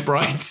on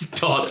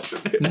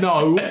Eventbrite.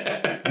 No,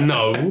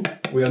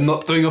 we are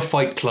not doing a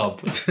fight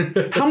club.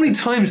 How many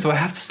times do I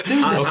have to do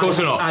this? Of course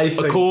we're not.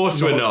 Of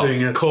course we're not.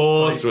 Doing a of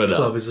course we're fight not.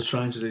 club is a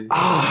tragedy.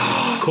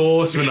 Of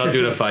course we're not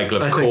doing a fight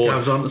club. Of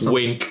course.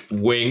 Wink,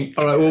 wink.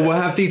 All right, well, we'll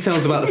have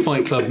details about the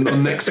fight club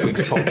on next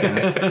week's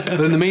podcast. But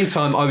in the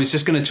meantime, I was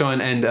just going to try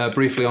and end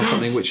briefly on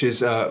something which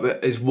is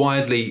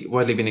widely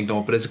been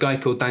ignored. But there's a guy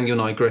called Daniel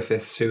Nye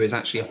Griffiths who is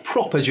actually a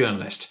proper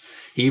journalist.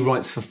 He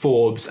writes for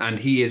Forbes, and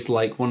he is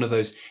like one of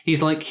those. He's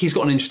got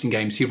an interest in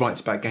games. He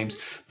writes about games,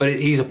 but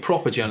he's a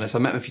proper journalist. I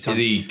met him a few times.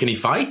 Can he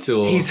fight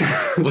or?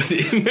 What's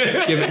he?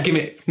 give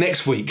me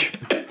next week.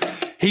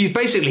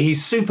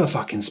 He's super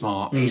fucking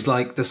smart. He's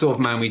like the sort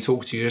of man we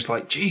talk to. You're just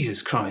like,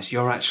 Jesus Christ,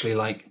 you're actually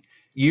like,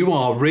 you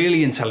are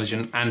really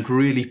intelligent and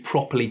really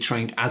properly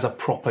trained as a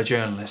proper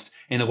journalist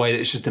in a way that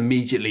it's just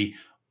immediately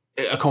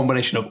a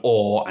combination of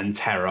awe and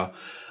terror.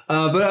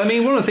 But I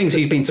mean, one of the things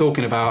he's been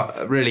talking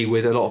about really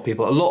with a lot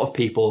of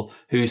people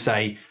who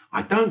say,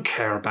 I don't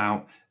care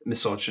about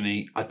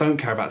misogyny, I don't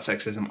care about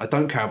sexism, I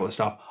don't care about this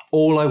stuff.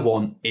 All I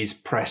want is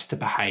press to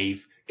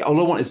behave. All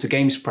I want is the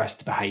games press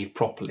to behave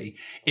properly.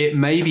 It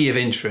may be of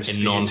interest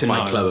in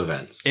non-fight club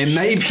events. It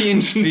may be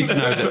interesting to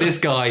know that this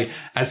guy,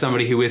 as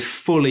somebody who is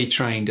fully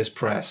trained as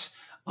press,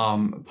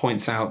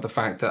 points out the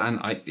fact that, and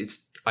I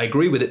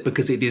agree with it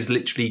because it is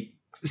literally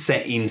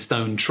set in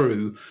stone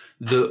true,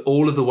 that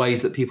all of the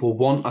ways that people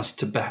want us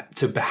to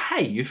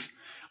behave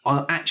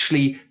are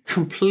actually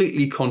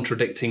completely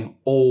contradicting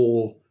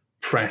all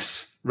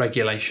press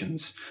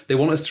regulations. They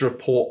want us to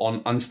report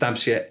on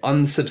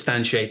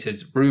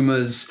unsubstantiated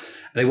rumours.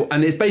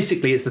 And it's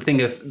the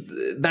thing of,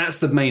 that's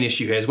the main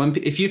issue here, is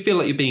if you feel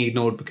like you're being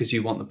ignored because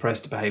you want the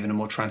press to behave in a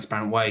more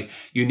transparent way,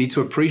 you need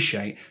to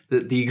appreciate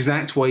that the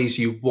exact ways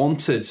you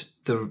wanted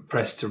the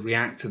press to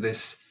react to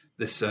this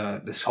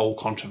whole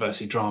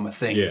controversy drama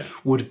thing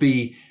would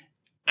be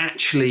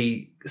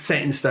actually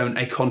set in stone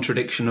a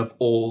contradiction of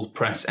all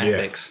press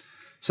ethics.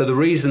 So the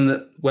reason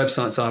that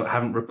websites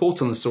haven't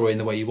reported on the story in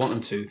the way you want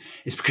them to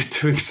is because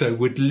doing so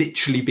would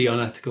literally be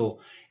unethical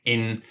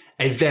in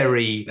a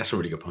very That's a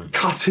really good point.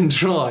 cut and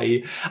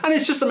dry. And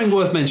it's just something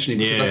worth mentioning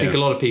because I think a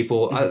lot of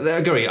people, I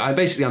agree. I'm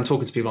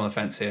talking to people on the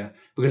fence here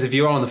because if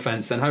you are on the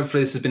fence, then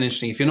hopefully this has been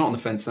interesting. If you're not on the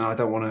fence, then I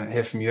don't want to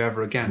hear from you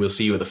ever again. We'll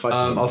see you at the Fight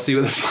Club. I'll see you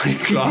at the Fight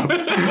Club.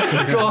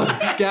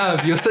 God,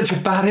 Gav, you're such a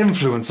bad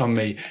influence on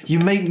me. You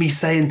make me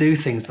say and do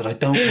things that I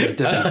don't want to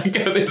do. I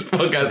got this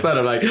podcast out.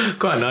 I'm like,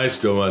 quite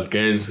nice to about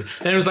games.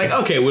 And it was like,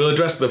 okay, we'll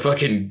address the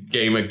fucking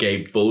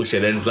Gamergate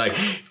bullshit. And it's like,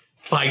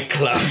 Fight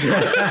Club.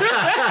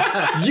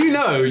 you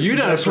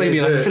don't play me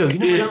like a fiddle.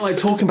 I don't like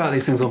talking about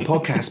these things on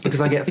podcasts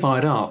because I get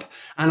fired up.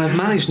 And I've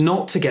managed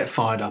not to get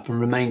fired up and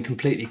remain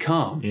completely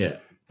calm. Yeah.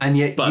 And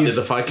yet there's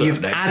a Fight Club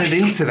you've next added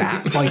into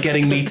that by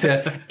getting me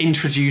to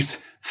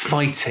introduce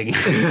fighting.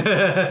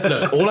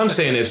 Look, all I'm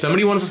saying is if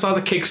somebody wants to start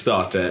a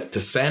Kickstarter to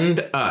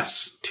send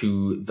us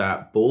to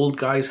that bald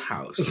guy's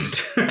house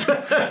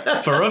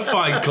for a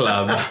Fight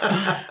Club,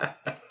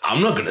 I'm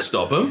not going to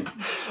stop him.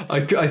 I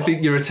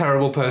think you're a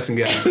terrible person,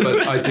 Gav,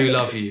 but I do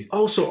love you.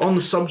 Also, on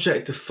the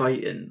subject of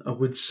fighting, I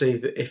would say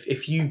that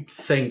if you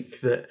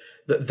think that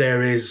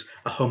there is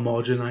a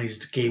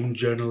homogenized game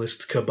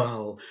journalist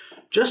cabal,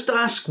 just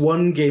ask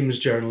one games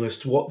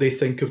journalist what they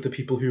think of the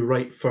people who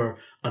write for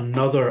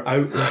another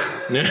outlet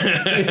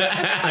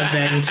and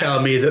then tell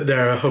me that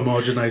they're a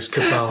homogenized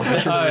cabal.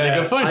 That's a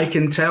really good point. I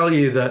can tell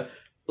you that,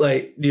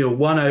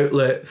 one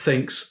outlet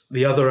thinks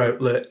the other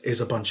outlet is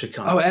a bunch of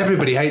cunts. Oh,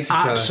 everybody hates each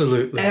other.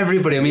 Absolutely.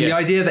 Everybody. I mean, the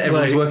idea that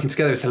everyone's working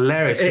together is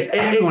hilarious.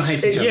 Everyone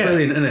hates each other. It's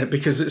brilliant, isn't it?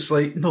 Because it's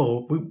like,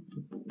 no,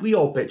 we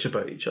all bitch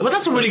about each other. Well,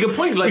 that's a really good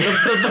point. Like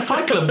the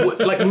Fight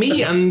Club, like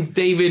me and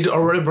David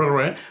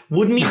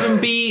wouldn't even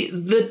be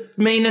the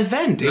main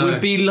event. It would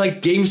be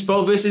like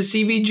GameSpot versus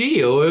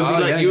CVG, or it would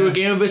be like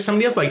Eurogamer versus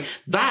somebody else. Like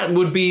that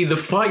would be the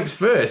fights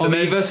first, and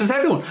me versus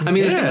everyone. I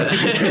mean, the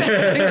thing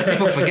that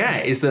people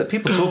forget is that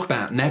people talk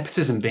about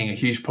nepotism being a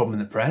huge problem in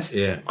the press.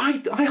 Yeah,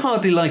 I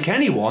hardly like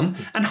anyone,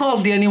 and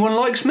hardly anyone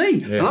likes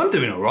me, and I'm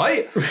doing all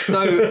right.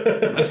 So,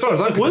 as far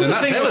as I'm concerned,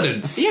 that's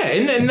evidence. Yeah,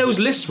 in those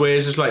lists where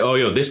it's just like,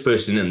 oh, this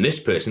person and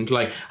this person.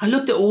 Like, I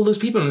looked at all those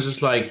people and I was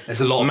just like,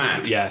 there's a lot.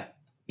 Matt,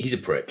 he's a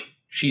prick.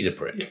 She's a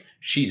prick.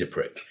 She's a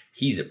prick.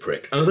 He's a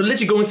prick. And I was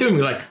literally going through and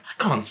be like, I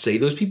can't say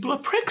those people are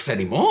pricks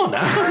anymore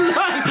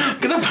now.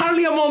 Because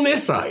apparently I'm on their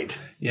side.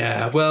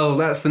 Yeah, well,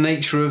 that's the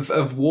nature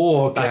of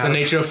war. That's the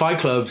nature of Fight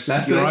Clubs.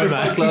 That's the nature of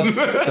Fight Club.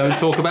 Don't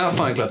talk about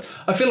Fight Club.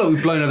 I feel like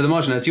we've blown over the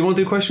margin now. Do you want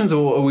to do questions,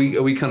 or are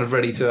we kind of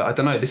ready to? I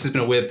don't know. This has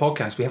been a weird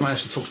podcast. We haven't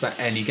actually talked about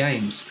any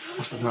games,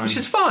 which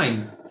is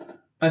fine.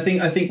 I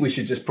think we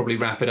should just probably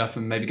wrap it up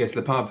and maybe go to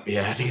the pub.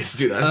 Yeah, I think let's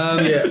do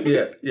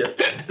that. Yeah.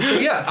 So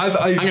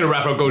I'm going to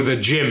wrap up. Go to the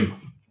gym.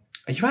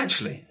 Are you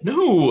actually?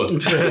 No.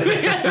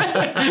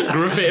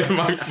 Griffith from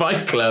my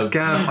Fight Club.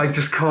 Gav, I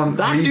just can't.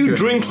 That dude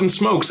drinks and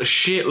smokes a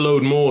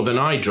shitload more than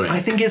I drink. I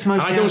think it's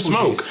mostly I don't apple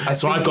smoke,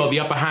 juice. so I've got the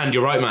upper hand.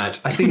 You're right, Matt.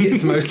 I think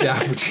it's mostly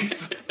apple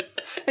juice.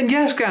 And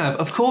yes, Gav,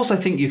 of course I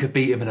think you could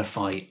beat him in a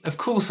fight. Of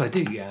course I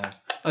do, yeah.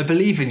 I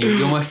believe in you.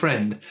 You're my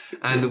friend.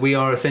 And we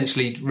are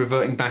essentially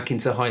reverting back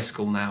into high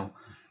school now.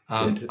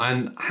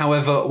 And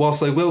however,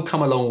 whilst I will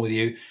come along with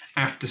you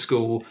after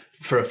school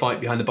for a fight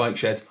behind the bike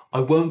sheds, I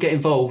won't get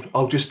involved.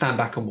 I'll just stand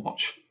back and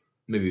watch.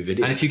 Maybe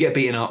video. And if you get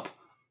beaten up,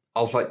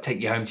 I'll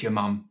take you home to your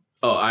mum.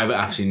 Oh, I have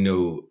absolutely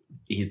no...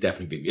 He'd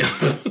definitely beat me up.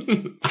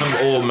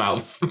 I'm all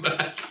mouth.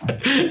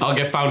 I'll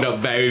get found out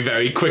very,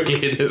 very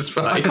quickly in this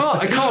fight.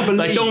 I can't believe...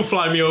 Like, don't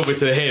fly me over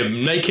to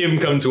him. Make him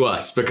come to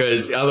us,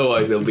 because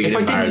otherwise it'll be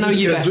embarrassing. I didn't know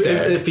you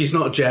better... If he's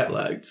not jet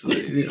lagged,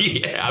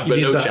 yeah, I've got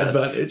no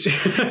chance.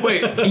 Advantage.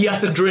 Wait, he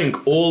has to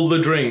drink all the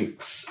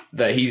drinks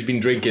that he's been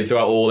drinking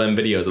throughout all them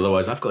videos.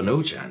 Otherwise, I've got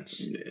no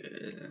chance.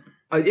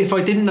 If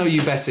I didn't know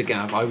you better,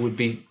 Gav, I would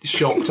be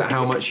shocked at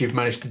how much you've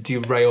managed to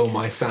derail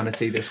my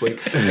sanity this week.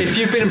 If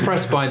you've been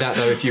impressed by that,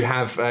 though, if you've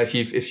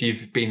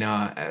been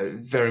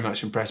very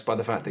much impressed by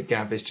the fact that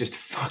Gav is just a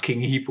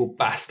fucking evil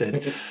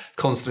bastard,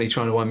 constantly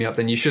trying to wind me up,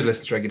 then you should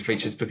listen to Regular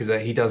Features, because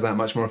he does that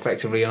much more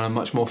effectively and a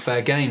much more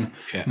fair game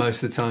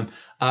most of the time.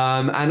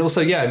 And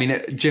also, I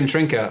mean, Jim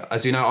Trinker,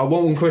 as you know,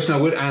 one question I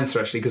would answer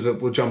actually,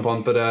 because we'll jump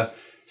on, but.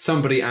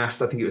 Somebody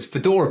asked, I think it was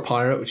Fedora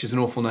Pirate, which is an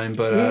awful name,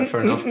 but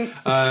fair enough.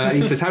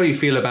 He says, how do you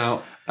feel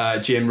about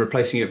Jim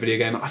replacing you at video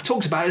game? I've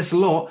talked about this a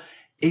lot.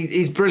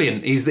 He's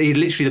brilliant. He's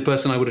literally the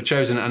person I would have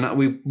chosen.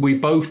 And we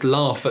both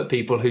laugh at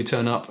people who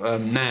turn up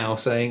now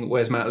saying,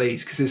 where's Matt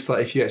Lees? Because it's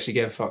like, if you actually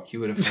gave a fuck,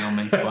 you would have found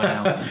me by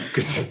now.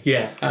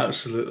 Yeah,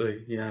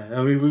 absolutely. Yeah.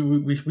 I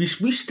mean,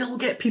 we still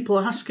get people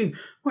asking,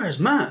 where's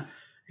Matt?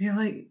 You're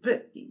like,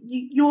 but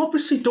you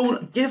obviously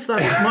don't give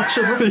that much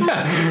of a fuck.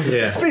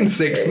 Yeah. It's been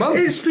 6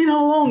 months. It's been a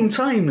long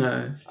time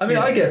now. I mean,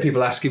 I get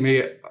people asking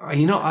me, are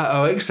you not at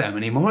OXM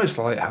anymore? It's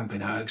like, I haven't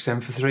been at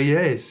OXM for 3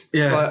 years.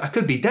 Yeah. It's like, I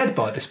could be dead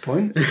by this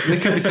point. They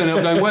could be turning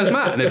up going, where's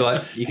Matt? And they'd be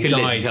like, You could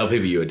literally tell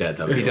people you were dead,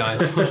 though. He died.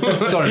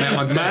 Sorry, Matt,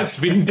 I'm dead. Matt's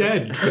been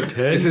dead for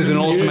 10 This is an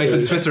automated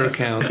years. Twitter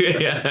account.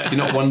 Yeah. Do you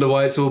not wonder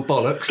why it's all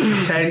bollocks?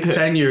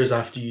 10 years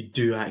after you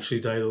do actually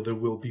die, though, there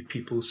will be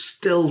people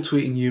still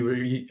tweeting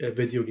you a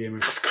video gamer.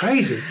 That's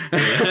crazy.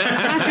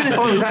 Imagine if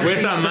I was actually...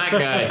 Where's that Matt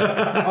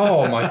guy?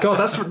 Oh my God,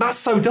 that's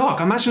so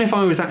dark. Imagine if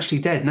I was actually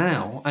dead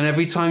now, and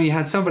every time you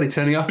had somebody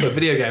turning up at a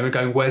video game and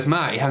going, where's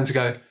Matt? You having to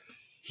go,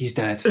 he's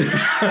dead. No,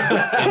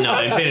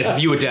 in fairness,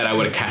 if you were dead, I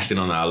would have cashed in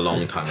on that a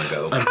long time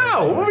ago.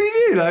 How? What would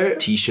you do, though?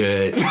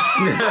 T-shirts,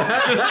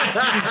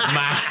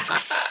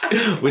 masks.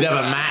 We'd have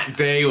a Matt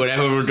day where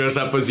everyone would dress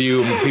up as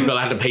you. And people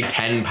had to pay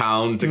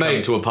 £10 to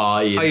come to a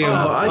party.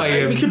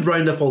 We could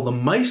round up all the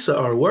mice at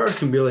our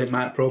work and be like,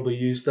 Matt probably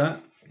used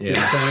that. Yeah.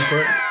 For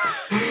it.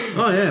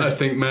 Oh, yeah. I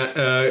think Matt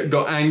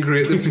got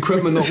angry at this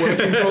equipment not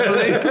working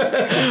properly.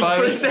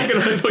 For a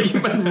second, I thought you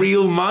meant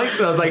real mice.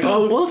 I was like,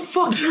 oh, what the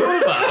fuck's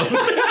going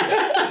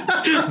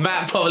on?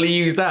 Matt probably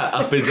used that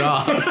up his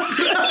arse.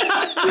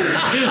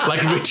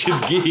 Like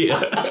Richard Gere.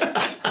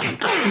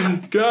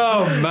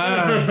 Oh,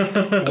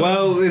 man.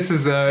 Well, this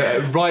is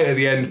right at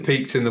the end,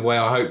 peaked in the way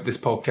I hope this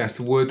podcast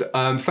would.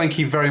 Thank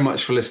you very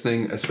much for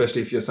listening,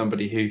 especially if you're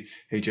somebody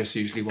who just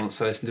usually wants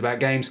to listen to about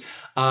games.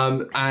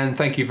 And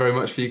thank you very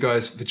much for you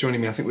guys for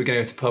joining me. I think we're going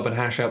to go to pub and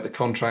hash out the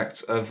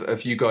contract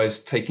of you guys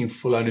taking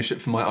full ownership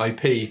for my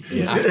IP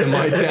after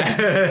my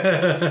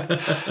death.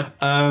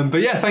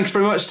 But yeah, thanks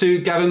very much to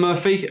Gavin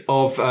Murphy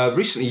of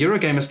recently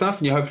Eurogamer stuff,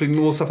 and you hopefully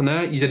more stuff on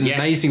there. You did an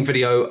amazing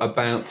video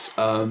about,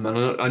 and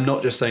I'm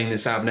not just saying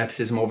this out of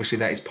nepotism, obviously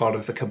that is part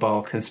of the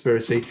Cabal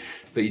conspiracy,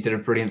 but you did a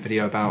brilliant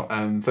video about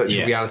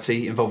virtual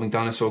reality involving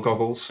dinosaur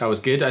goggles. That was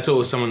good. I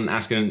saw someone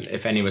asking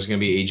if any of us are going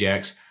to be at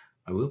EGX.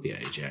 I will be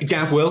at EGX.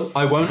 Gav will.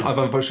 I won't. I've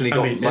unfortunately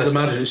got I'd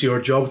imagine it's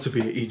your job to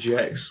be at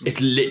EGX. It's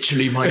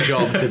literally my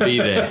job to be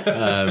there.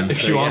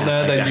 If you aren't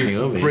there, then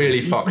you've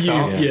really fucked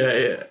up.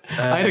 Yeah.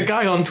 I had a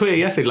guy on Twitter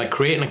yesterday, like,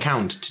 create an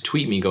account to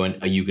tweet me going,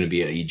 are you going to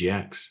be at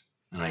EGX?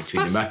 And I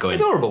tweeted him back going,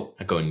 adorable.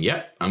 I'm going,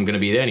 yep, I'm going to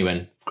be there. And he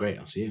went, great,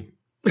 I'll see you.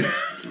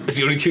 It's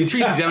the only 2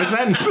 tweets he's ever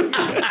sent.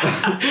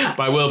 But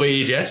I will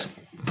be EGX.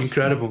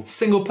 Incredible.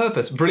 Single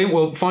purpose. Brilliant.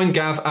 Well, find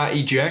Gav at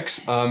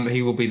EGX.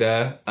 He will be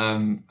there.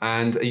 And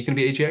are you going to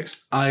be at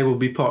EGX? I will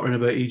be pottering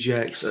about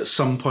EGX at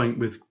some point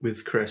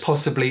with Chris.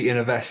 Possibly in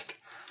a vest.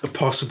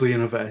 Possibly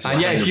in a vest.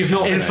 And yeah, if you've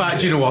not... In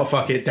fact, you know what?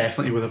 Fuck it.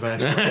 Definitely with a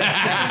vest.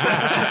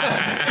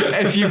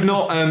 if you've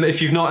not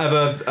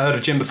ever heard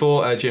of Jim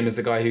before, Jim is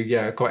the guy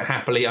who, quite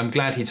happily... I'm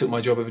glad he took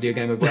my job at Video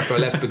Gamer after I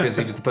left because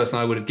he was the person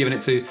I would have given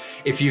it to.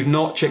 If you've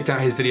not checked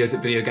out his videos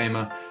at Video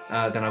Gamer,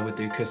 then I would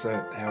do because they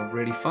are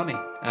really funny.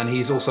 And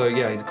he's also,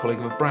 he's a colleague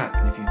of Brat.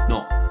 And if you've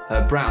not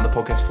heard Brat on the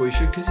podcast before, you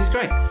should because he's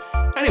great.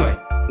 Anyway,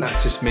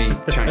 that's just me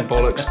chatting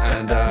bollocks.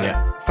 And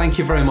thank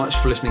you very much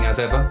for listening as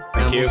ever.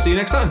 Thank you. We'll see you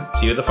next time.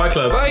 See you at the Fight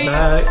Club. Bye.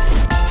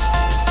 Bye.